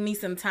to take me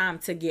some time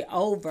to get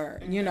over.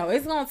 Mm-hmm. You know,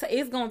 it's going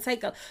to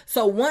take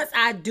so once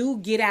I do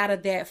get out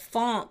of that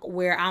funk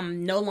where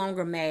I'm no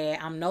longer mad,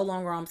 I'm no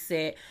longer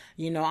upset,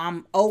 you know,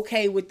 I'm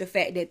okay with the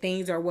fact that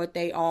things are what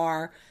they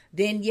are,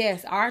 then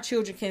yes, our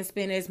children can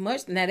spend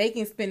they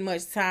can spend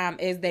much time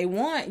as they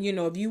want. You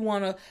know, if you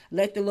want to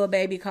let the little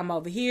baby come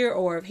over here,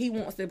 or if he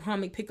wants to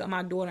come and pick up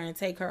my daughter and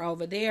take her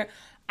over there,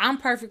 I'm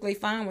perfectly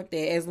fine with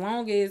that, as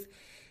long as,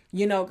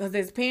 you know, because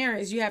as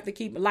parents, you have to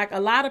keep, like, a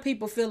lot of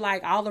people feel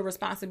like all the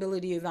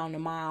responsibility is on the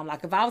mom.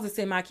 Like, if I was to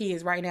send my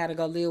kids right now to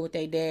go live with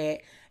their dad,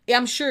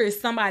 I'm sure it's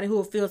somebody who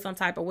will feel some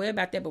type of way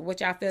about that. But what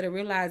y'all fail to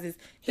realize is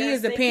he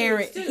is a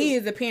parent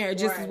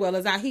just as well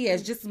as I. He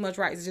has just as much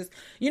rights, just,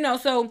 you know,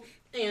 so.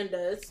 And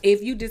does.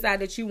 If you decide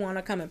that you want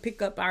to come and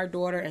pick up our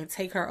daughter and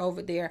take her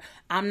over there,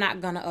 I'm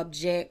not going to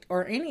object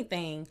or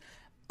anything.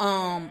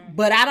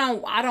 But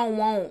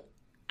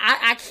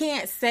I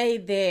can't say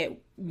that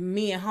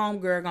me and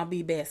homegirl are gonna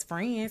be best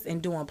friends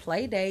and doing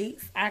play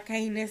dates. I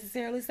can't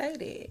necessarily say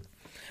that.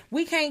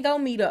 We can't go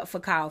meet up for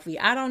coffee.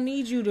 I don't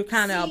need you to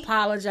kind of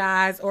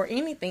apologize or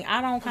anything.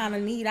 I don't kind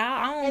of need.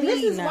 I don't. And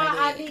this is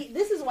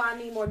why I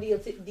need more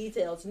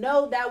details.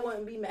 No, that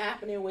wouldn't be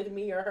happening with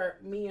me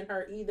and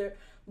her either.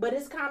 But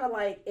it's kind of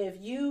like, if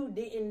you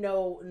didn't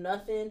know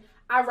nothing,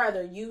 I'd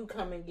rather you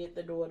come and get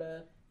the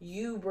daughter.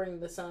 You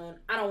bring the son.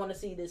 I don't want to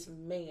see this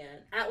man,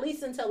 at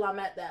least until I'm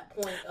at that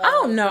point.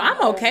 I'm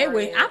okay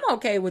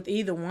with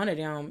either one of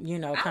them, you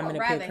know, coming to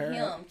pick her up. I would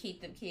rather him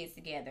keep the kids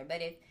together.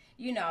 But if,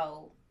 you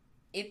know,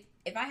 if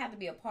I have to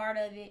be a part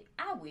of it,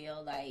 I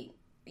will. Like,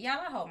 y'all,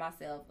 I hold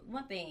myself.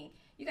 One thing,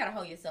 you got to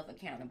hold yourself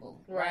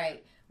accountable,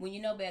 right? When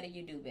you know better,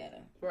 you do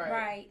better,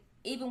 right?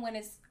 Even when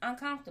it's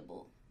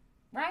uncomfortable,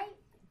 right?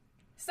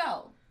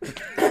 So,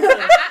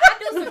 I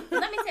do some,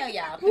 let me tell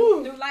y'all,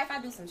 through life, I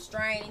do some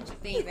strange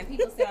things, and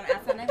people sit on the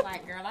outside and they're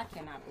like, girl, I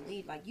cannot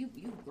believe, like,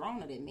 you've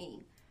grown than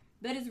me.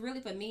 But it's really,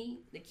 for me,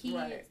 the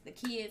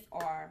kids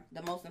are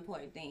the most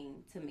important thing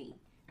to me,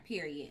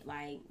 period.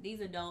 Like, these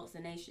adults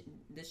and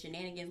the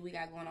shenanigans we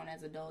got going on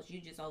as adults,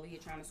 you just over here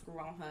trying to screw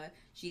on her.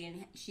 She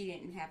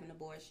didn't have an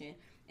abortion,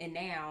 and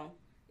now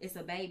it's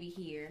a baby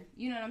here.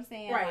 You know what I'm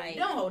saying? Right. Like,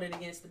 don't hold it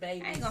against the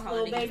baby. I ain't gonna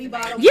hold it against the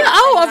baby. Yeah.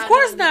 Of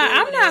course not.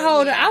 I'm not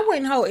holding. I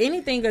wouldn't hold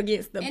anything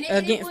against the baby.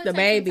 Take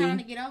time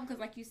to get over, because,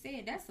 like you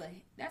said, that's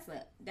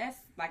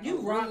like you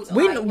wrong.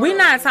 We're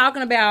not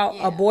talking about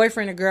a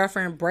boyfriend and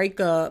girlfriend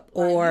breakup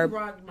or.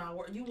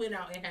 You went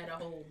out and had a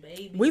whole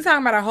baby. We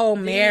talking about a whole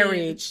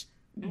marriage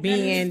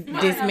being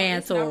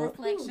dismantled. No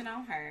reflection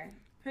on her.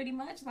 Pretty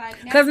much,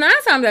 like, because 9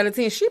 times out of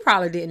 10, she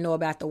probably didn't know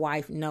about the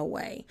wife. No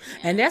way.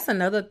 Yeah. And that's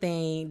another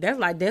thing. That's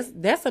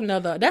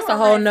a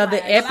whole nother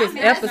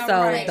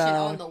episode though.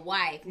 On the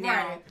wife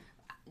now,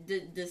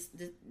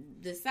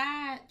 the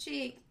side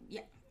chick.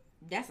 Yeah,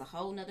 that's a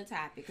whole nother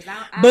topic.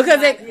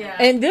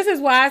 And this is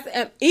why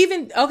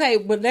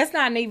but let's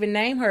not even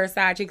name her a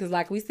side chick because,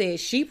 like we said,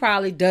 she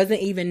probably doesn't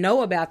even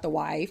know about the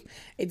wife.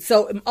 And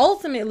so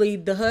ultimately,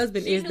 the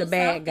husband is the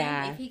bad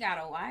guy. If he got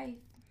a wife.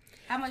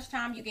 How much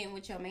time you getting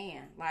with your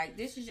man? Like,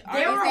 this is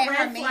there are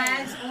red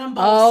flags on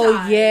both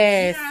sides.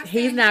 Yes, you know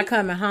he's not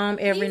coming home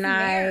every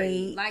night.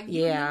 Married. Like,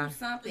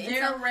 something.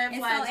 There are red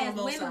flags on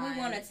both sides. As women, we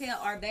want to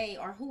tell,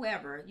 or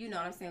whoever, you know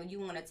what I'm saying? You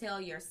want to tell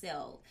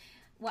yourself.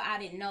 Well, I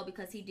didn't know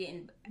because he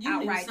didn't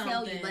outright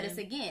tell you. But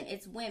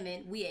it's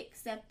women. We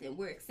accept it.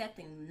 We're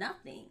accepting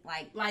nothing.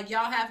 Like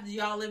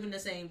y'all live in the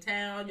same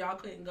town. Y'all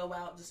couldn't go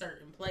out to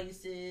certain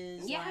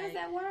places. Yeah, how does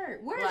that work?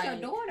 Where's your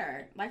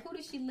daughter? Like, who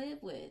does she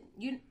live with?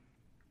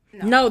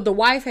 No, the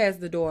wife has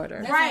the daughter.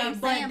 That's right,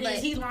 but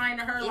is he lying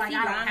to her like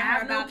I don't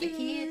have no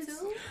kids?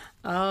 Too?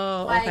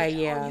 Oh, okay,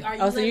 yeah. Are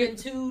you living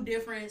two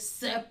different,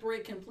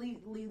 separate,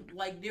 completely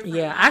different?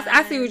 Yeah,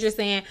 I see what you're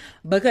saying.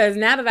 Because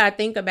now that I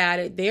think about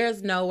it,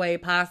 there's no way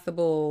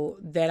possible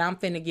that I'm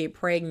finna get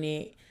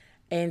pregnant.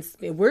 And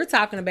we're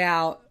talking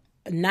about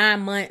 9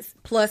 months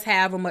plus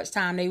however much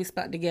time they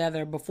spent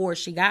together before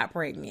she got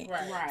pregnant.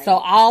 Right. So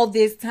all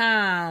this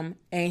time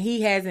and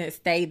he hasn't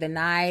stayed the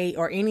night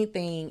or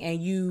anything, and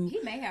he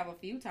may have a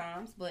few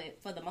times, but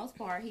for the most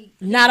part he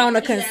not on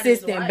a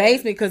consistent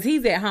basis because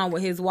he's at home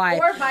with his wife.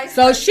 Or vice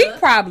so versa. She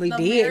probably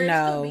did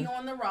know. Could be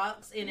on the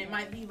rocks, and it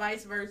might be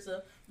vice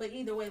versa. But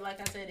either way,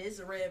 like I said, it's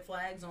red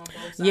flags on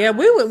both sides. Yeah,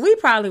 we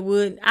probably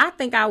would. I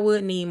think I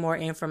would need more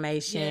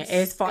information. Yes,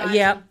 as far,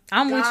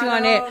 I'm with you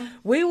on that.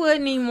 We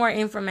would need more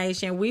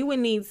information. We would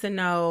need to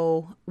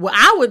know. Well,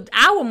 I would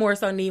more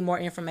so need more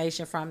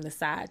information from the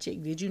side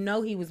chick. Did you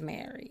know he was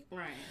married?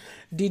 Right.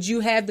 Did you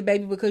have the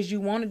baby because you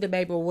wanted the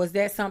baby, or was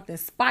that something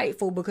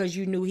spiteful because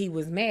you knew he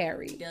was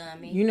married?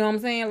 Dummy. You know what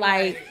I'm saying?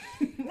 Like,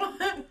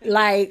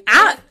 right.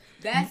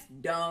 That's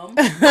dumb.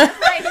 But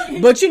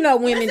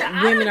women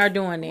are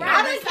doing that.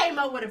 I just came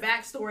up with a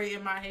backstory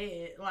in my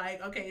head.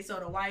 Like, okay, so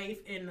the wife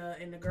and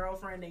the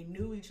girlfriend, they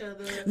knew each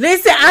other.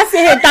 Listen, I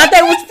said thought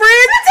they was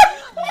friends.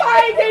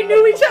 Like, they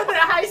knew each other in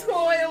high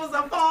school. It was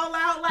a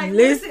fallout. Like,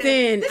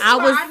 listen,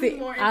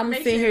 I'm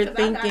sitting here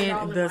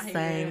thinking the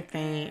same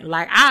thing.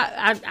 Like,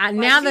 I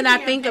now that I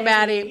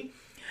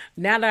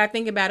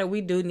think about it,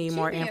 we do need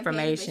more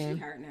information.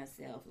 She hurting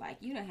herself. Like,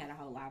 you done had a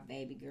whole lot of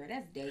baby girl.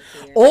 That's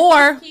daycare.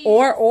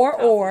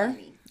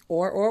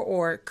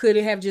 Or could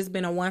it have just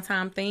been a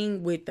one-time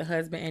thing with the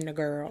husband and the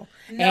girl,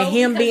 and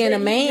him being a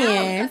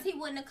man? Because he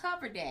wouldn't have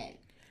covered that.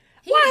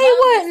 Why he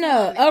wouldn't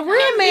have? A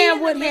real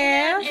man would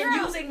have.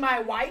 And using my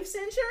wife's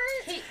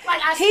insurance,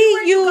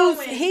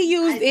 he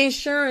used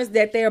insurance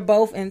that they're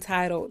both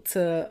entitled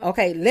to.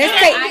 Okay, let's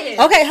take.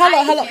 Okay,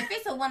 hold on. If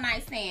it's a one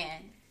night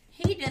stand,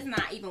 he does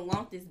not even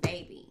want this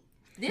baby.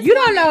 You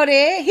don't know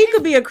that. He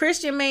could be a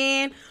Christian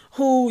man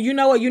who,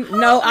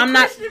 I'm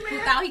not.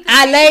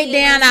 I laid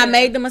down. I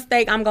made the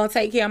mistake. I'm going to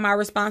take care of my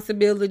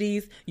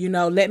responsibilities.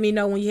 Let me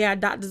know when you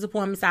have doctor's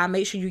appointments. I'll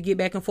make sure you get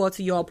back and forth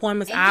to your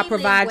appointments. And I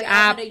provide.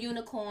 The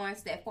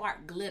unicorns that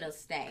fart glitter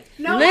stay.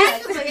 No,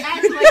 actually, I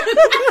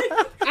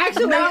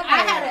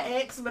had an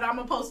ex, but I'm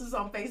going to post this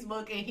on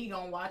Facebook and he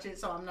going to watch it.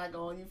 So I'm not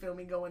going,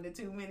 go into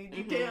too many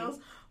details.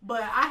 Mm-hmm.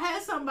 But I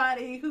had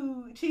somebody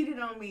who cheated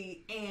on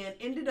me and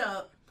ended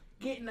up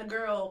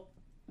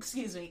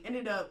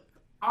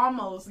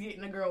almost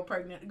getting a girl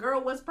pregnant. The girl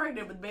was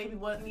pregnant, but the baby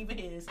wasn't even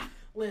his.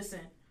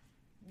 Listen,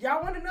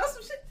 y'all want to know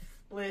some shit?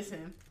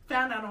 Listen,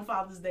 found out on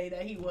Father's Day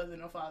that he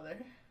wasn't a father.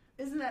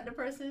 Isn't that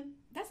depressing?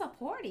 That's a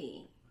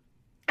party.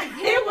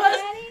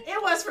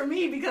 It was for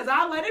me because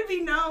I let it be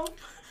known.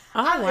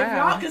 Wow. If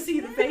y'all could see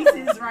the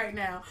faces right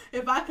now.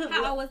 If I could.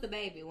 How old was the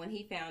baby when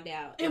he found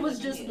out? It was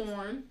just born.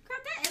 Girl,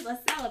 that is a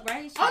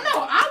celebration. Oh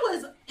no,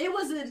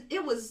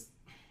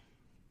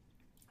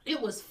 it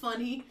was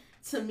funny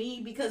to me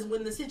because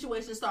when the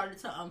situation started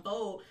to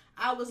unfold,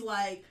 I was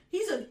like,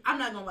 I'm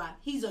not gonna lie,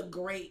 he's a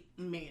great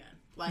man.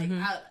 Like,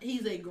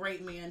 he's a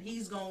great man.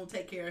 He's gonna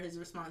take care of his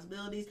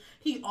responsibilities.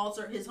 He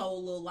altered his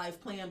whole little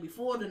life plan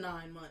before the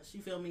 9 months,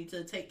 you feel me,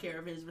 to take care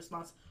of his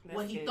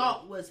what he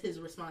thought was his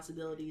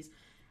responsibilities.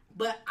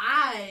 But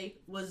I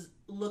was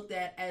looked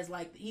at as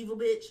like the evil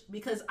bitch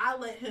because I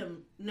let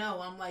him know.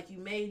 I'm like, you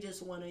may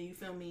just want to, you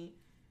feel me,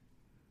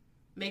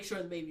 make sure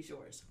the baby's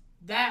yours.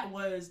 That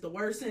was the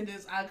worst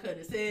sentence I could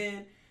have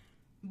said.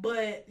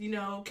 But,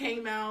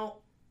 came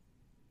out,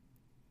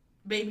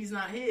 baby's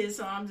not his.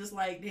 So I'm just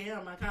like,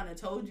 damn, I kind of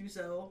told you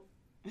so.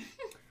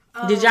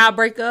 Did y'all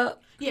break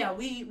up? Yeah,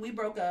 we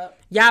broke up.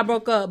 Y'all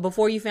broke up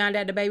before you found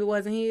out the baby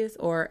wasn't his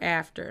or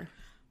after?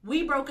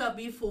 We broke up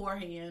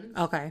beforehand.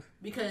 Okay.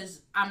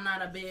 Because I'm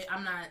not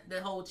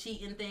the whole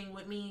cheating thing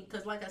with me.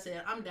 Because like I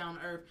said, I'm down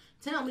to earth.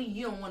 Tell me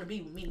you don't want to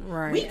be with me.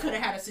 Right. We could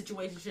have had a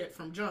situationship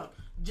from jump.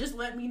 Just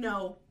let me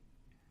know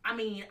I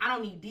mean, I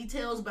don't need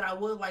details, but I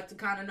would like to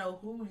kind of know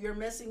who you're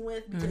messing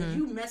with, because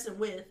you messing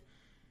with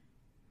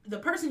the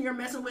person you're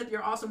messing with,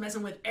 you're also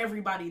messing with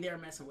everybody they're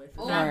messing with.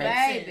 Oh,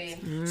 baby.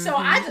 Mm-hmm. So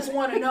I just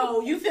want to know,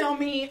 you feel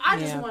me? I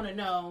just want to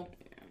know.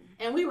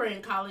 And we were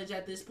in college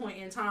at this point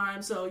in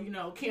time, so, you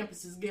know,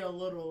 campuses get a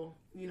little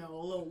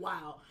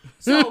wild.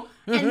 So,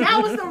 and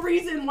that was the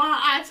reason why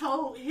I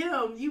told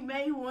him, you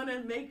may want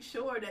to make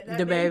sure that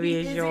the baby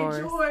is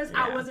yours.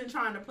 Yeah. I wasn't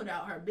trying to put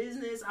out her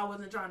business. I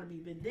wasn't trying to be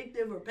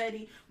vindictive or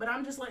petty, but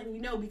I'm just letting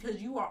you know,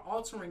 because you are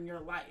altering your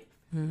life.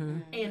 Mm-hmm.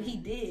 And he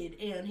did,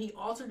 and he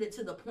altered it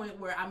to the point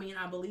where, I mean,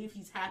 I believe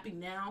he's happy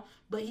now,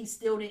 but he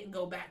still didn't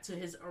go back to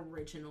his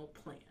original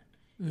plan,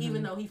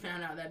 even though he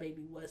found out that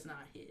baby was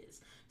not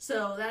his.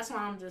 So that's why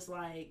I'm just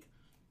like,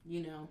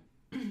 you know,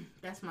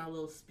 that's my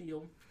little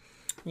spiel.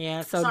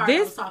 Yeah, so Sorry, I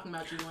was talking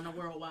about you on the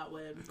World Wide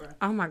Web, bro.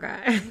 Oh my God.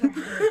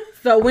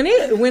 So when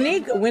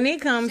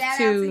it comes Shout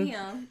to out to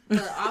him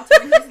for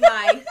altering his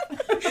life.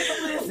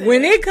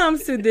 When it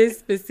comes to this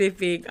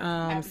specific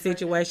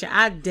situation,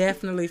 I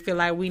definitely feel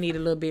like we need a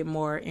little bit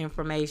more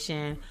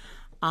information,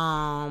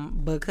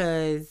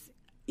 because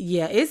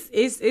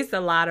it's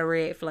a lot of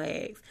red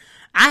flags.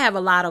 I have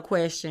a lot of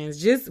questions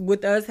just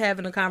with us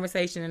having a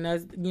conversation and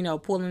us, you know,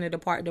 pulling it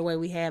apart the way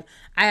we have.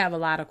 I have a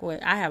lot of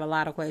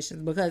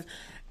questions, because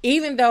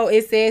even though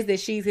it says that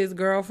she's his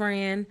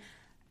girlfriend,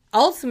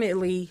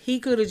 ultimately he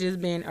could have just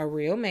been a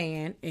real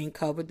man and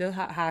covered the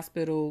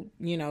hospital,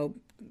 you know,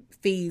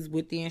 fees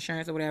with the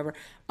insurance or whatever,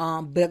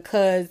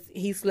 because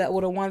he slept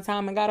with her one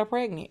time and got her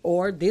pregnant.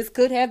 Or this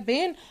could have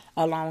been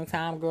a long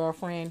time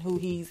girlfriend who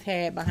he's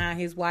had behind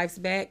his wife's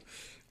back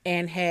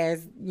and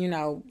has, you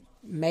know,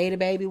 made a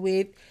baby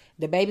with.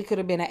 The baby could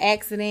have been an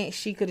accident.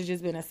 She could have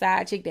just been a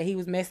side chick that he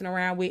was messing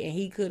around with, and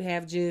he could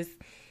have just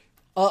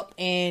up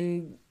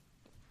and,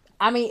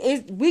 I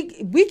mean,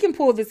 we can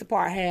pull this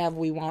apart however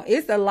we want.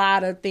 It's a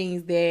lot of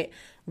things that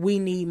we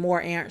need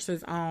more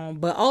answers on,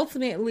 but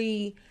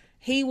ultimately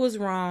he was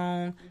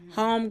wrong.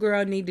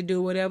 Homegirl need to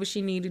do whatever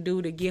she need to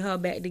do to get her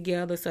back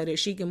together so that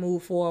she can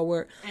move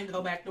forward and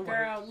go back to work.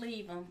 Girl,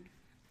 leave him.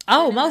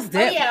 Oh, most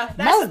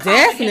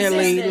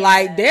definitely.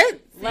 Like that.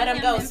 Let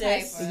him go,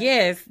 sis.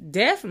 Yes,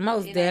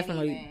 most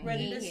definitely.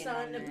 Ready to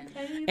sign the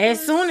papers.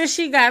 As soon as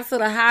she got to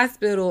the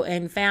hospital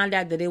and found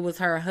out that it was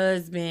her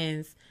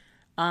husband's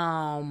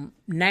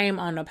name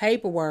on the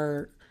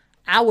paperwork,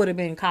 I would have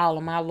been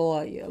calling my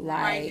lawyer.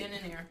 Like, right then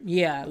and there.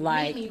 Yeah,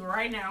 like, meet me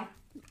right now.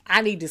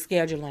 I need to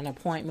schedule an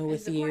appointment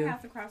with you. The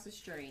courthouse across the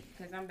street,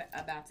 because I'm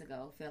about to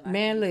go. Feel like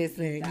man,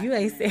 listen, you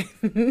ain't said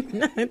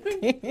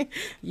nothing.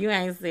 You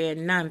ain't said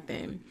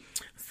nothing.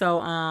 So,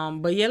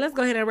 but yeah, let's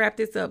go ahead and wrap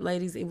this up,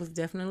 ladies. It was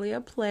definitely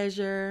a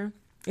pleasure.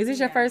 Is this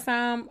your first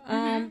time?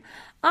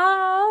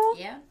 Oh,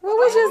 yeah. Well,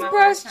 we just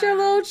brushed your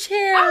little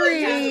cherry. I was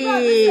just about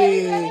to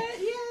say that.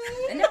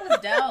 Yeah. And it was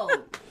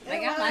dope.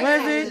 Like,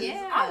 was it?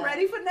 Yeah. I'm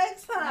ready for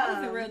next time.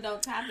 That was a real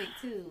dope topic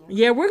too.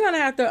 Yeah, we're gonna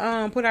have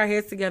to put our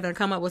heads together and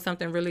come up with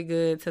something really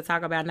good to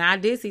talk about. Now, I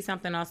did see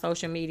something on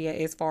social media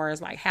as far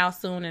as like how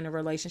soon in a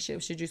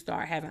relationship should you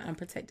start having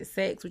unprotected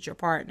sex with your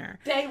partner?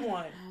 Day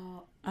one.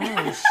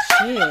 Oh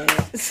shit!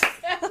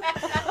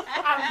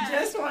 I'm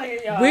just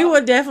playing, y'all. We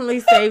will definitely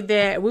save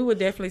that. We will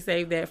definitely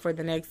save that for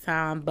the next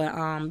time.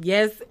 But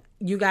yes,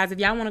 you guys, if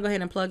y'all want to go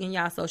ahead and plug in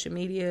y'all social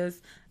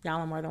medias,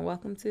 y'all are more than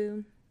welcome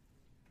to.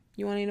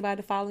 You want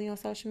anybody to follow you on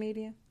social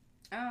media?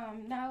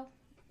 No.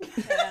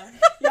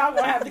 Y'all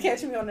gonna have to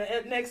catch me on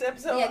the next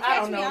episode. Yeah, I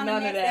don't know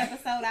none of that.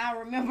 Episode, I'll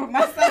remember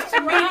my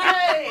social media.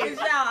 Right.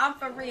 Y'all, I'm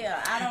for real.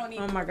 I don't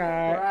even. Oh my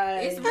God.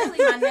 Right. It's really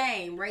my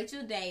name,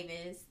 Rachel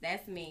Davis.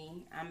 That's me.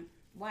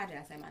 Why did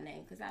I say my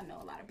name? Because I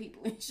know a lot of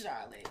people in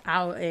Charlotte.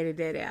 I'll edit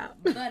that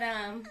out. But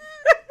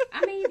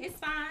I mean, it's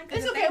fine.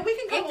 It's okay. We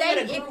can come up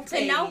with a group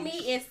to know me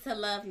is to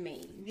love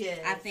me. Yes.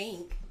 I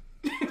think.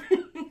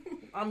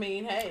 I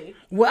mean, hey.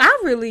 Well,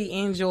 I really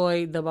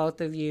enjoyed the both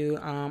of you.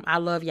 I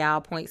love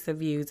y'all points of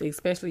views,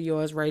 especially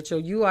yours, Rachel.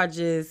 You are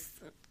just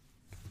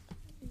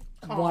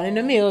one in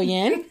a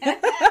million.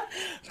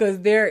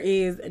 Because there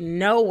is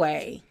no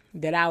way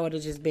that I would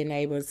have just been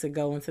able to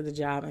go into the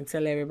job and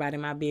tell everybody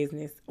my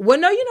business. Well,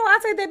 no, I'll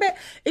take that back.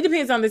 It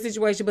depends on the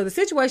situation. But a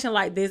situation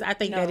like this, I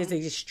think that is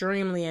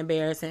extremely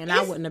embarrassing. And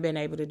I wouldn't have been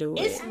able to do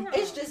it.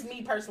 It's just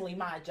me personally,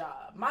 my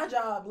job. My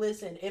job,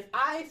 listen, if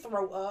I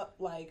throw up,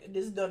 like,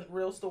 this is the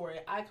real story.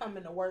 I come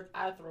into work,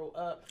 I throw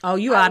up. Oh,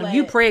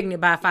 you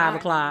pregnant by 5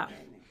 o'clock.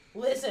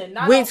 Listen.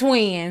 With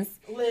twins.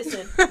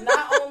 Listen,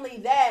 not only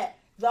that,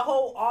 the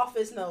whole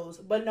office knows,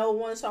 but no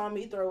one saw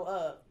me throw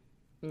up.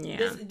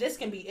 Yeah. This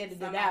can be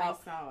edited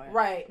out. Saw it.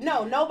 Right.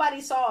 No, nobody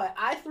saw it.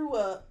 I threw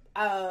up.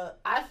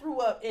 I threw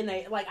up in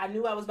a, like, I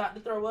knew I was about to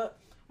throw up.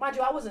 Mind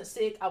you, I wasn't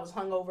sick. I was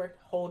hungover.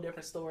 Whole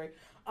different story.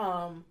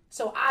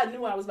 So I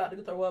knew I was about to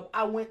throw up.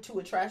 I went to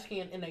a trash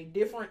can in a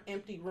different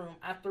empty room.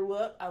 I threw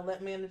up. I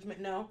let management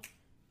know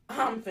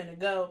I'm finna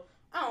go.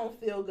 I don't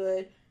feel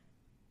good.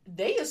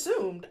 They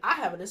assumed I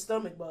have a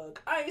stomach bug.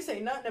 I ain't say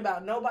nothing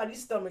about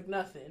nobody's stomach,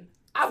 nothing.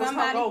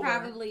 Somebody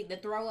probably the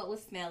throw up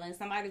was smelling.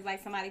 Somebody was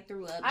like somebody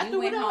threw up. You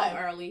went home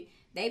early.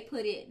 They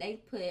put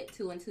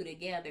 2 and 2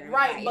 together.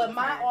 Right, but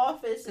my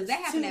office because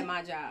that happened at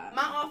my job.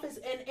 My office,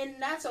 and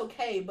that's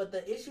okay. But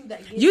the issue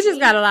that gets you just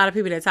got a lot of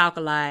people that talk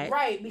a lot,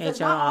 right? Because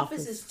my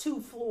office is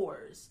 2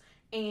 floors.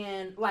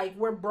 And, like,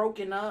 we're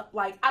broken up.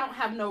 Like, I don't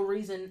have no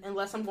reason,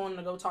 unless I'm going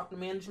to go talk to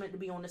management, to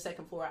be on the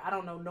second floor. I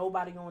don't know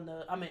nobody on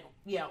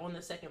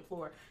the second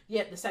floor.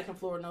 Yet the second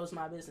floor knows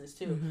my business,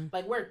 too. Mm-hmm.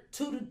 Like, we're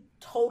 2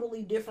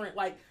 totally different,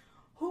 like,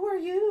 who are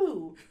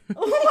you?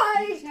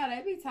 Like,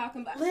 they be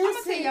talking about... Listen. I'm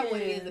going to tell you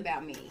what it is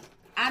about me.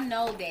 I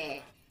know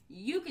that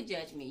you can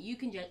judge me. You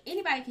can judge...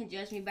 Anybody can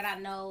judge me, but I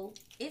know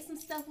it's some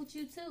stuff with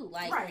you, too.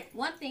 Like,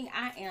 one thing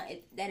I am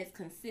that is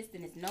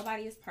consistent is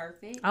nobody is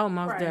perfect. Oh,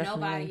 most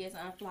definitely. Nobody is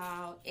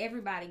unflawed.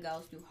 Everybody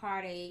goes through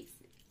heartaches,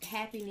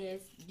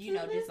 happiness,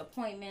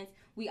 disappointments.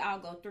 We all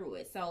go through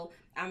it. So,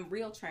 I'm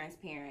real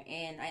transparent,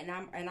 and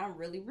I'm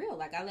really real.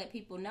 Like, I let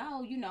people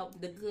know,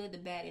 the good, the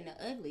bad, and the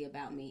ugly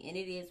about me. And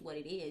it is what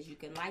it is. You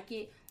can like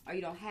it, or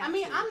you don't have to. I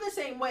mean, I'm the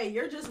same way.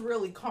 You're just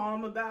really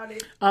calm about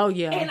it. Oh,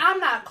 yeah. And I'm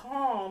not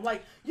calm.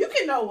 Like, you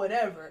can know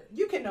whatever.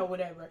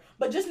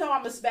 But just know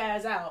I'm going to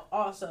spaz out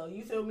also.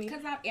 You feel me?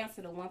 Because I've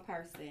answered to one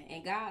person,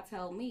 and God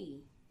told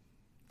me,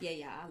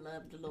 yeah, I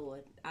love the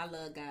Lord. I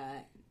love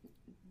God.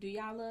 Do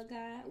y'all love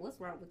God? What's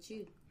wrong with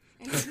you?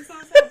 And this is my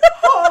God.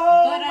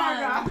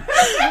 I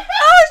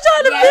was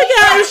trying to figure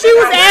out if she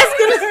was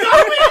asking us.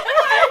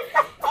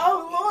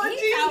 Oh, Lord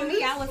Jesus. He told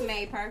me I was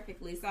made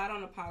perfectly, so I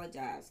don't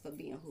apologize for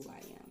being who I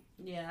am.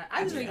 Yeah,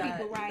 I treat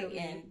people right,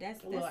 and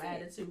that's a little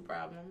attitude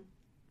problem.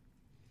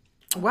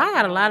 Well, I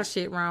got a lot of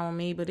shit wrong with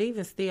me, but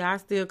even still, I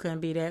still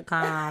couldn't be that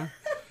calm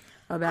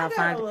about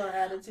finding. A little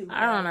attitude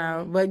I don't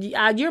know,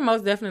 but you're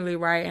most definitely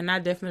right, and I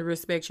definitely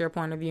respect your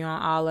point of view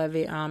on all of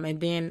it. And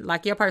then,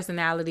 like, your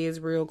personality is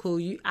real cool.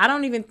 I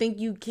don't even think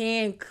you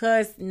can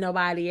cuss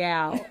nobody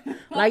out.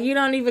 Like, you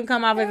don't even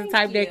come off as the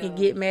type that can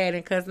get mad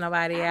and cuss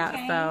nobody out.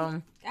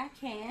 So I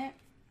can't.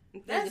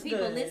 That's the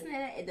people good.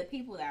 Listening, the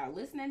people that are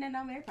listening to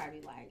them, they're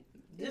probably like,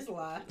 this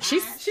lie. She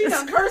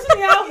done cursed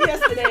me out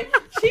yesterday.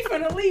 She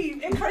finna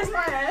leave and curse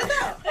my ass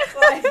out.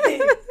 Like,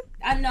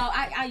 I know.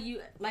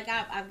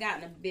 I've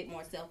gotten a bit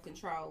more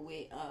self-control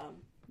with,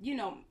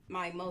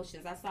 my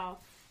emotions. I saw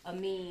a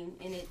meme,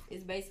 and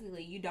it's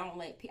basically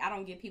I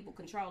don't give people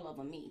control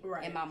over me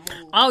and my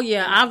mood. Oh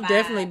yeah, I've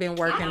definitely been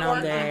working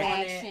on that.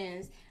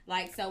 Actions.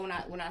 Like, so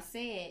when I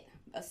said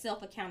a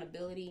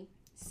self-accountability,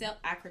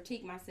 I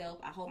critique myself.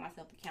 I hold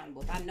myself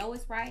accountable. If I know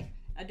it's right,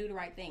 I do the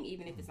right thing,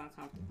 even if it's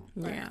uncomfortable.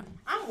 Yeah,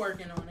 I'm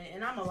working on it,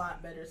 and I'm a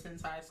lot better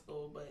since high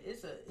school. But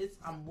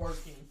I'm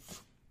working.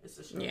 It's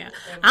a struggle. Yeah,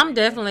 I'm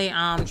definitely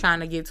trying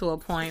to get to a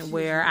point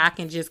where I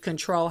can just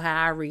control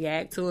how I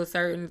react to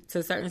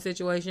certain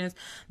situations.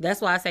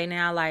 That's why I say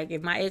now, like,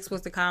 if my ex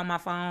was to call my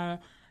phone,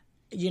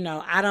 he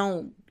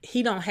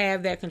don't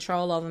have that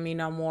control over me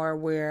no more,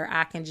 where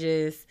I can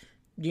just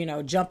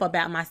jump up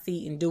out my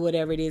seat and do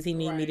whatever it is he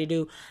need me to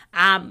do.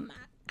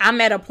 I'm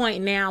at a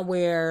point now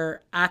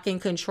where I can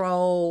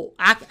control.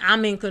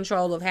 I'm in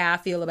control of how I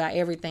feel about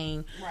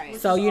everything. Right.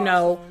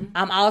 So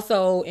I'm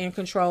also in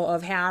control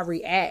of how I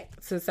react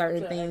to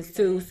certain things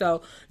too.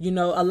 So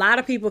a lot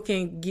of people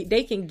can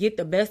get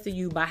the best of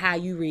you by how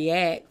you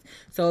react.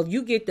 So if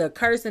you get the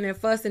cursing and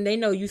fussing, they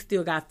know you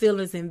still got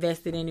feelings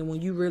invested in it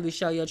when you really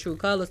show your true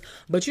colors.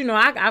 But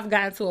I've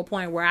gotten to a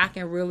point where I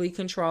can really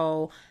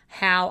control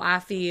how I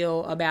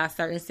feel about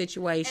certain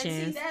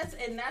situations.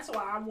 And that's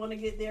why I want to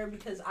get there,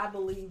 because I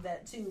believe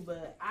that too.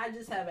 But I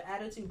just have an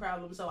attitude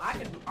problem, so I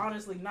can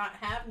honestly not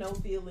have no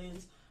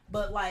feelings.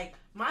 But like,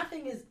 my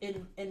thing is,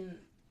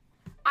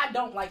 I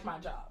don't like my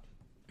job.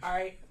 All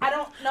right, I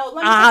don't know.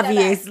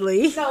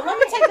 Obviously, no. Let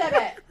me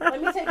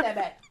take that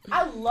back.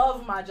 I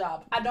love my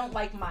job. I don't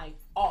like my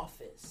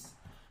office.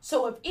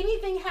 So if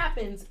anything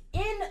happens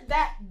in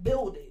that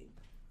building,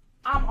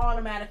 I'm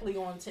automatically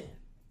on 10.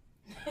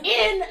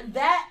 In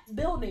that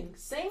building,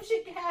 same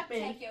shit can happen.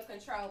 Take your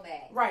control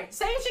back. Right,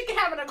 same shit can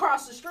happen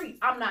across the street.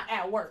 I'm not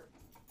at work.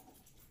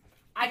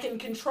 I can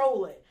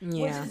control it,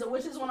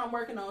 which is what I'm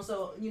working on.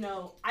 So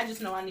I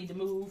just know I need to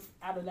move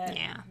out of that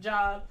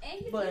job.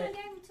 And you don't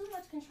have too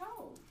much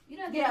control.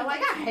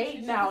 I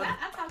hate now.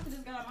 I talked to this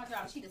girl at my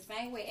job. She the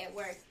same way at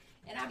work,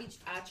 and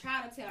I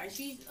try to tell her.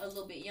 She's a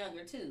little bit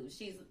younger too.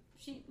 She's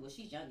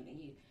younger than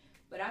you.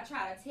 But I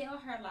try to tell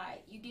her,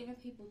 like, you giving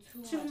people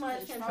too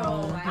much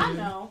control. Like, I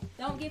know.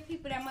 Don't give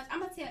people that much. I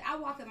was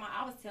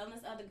telling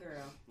this other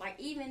girl, like,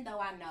 even though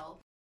I know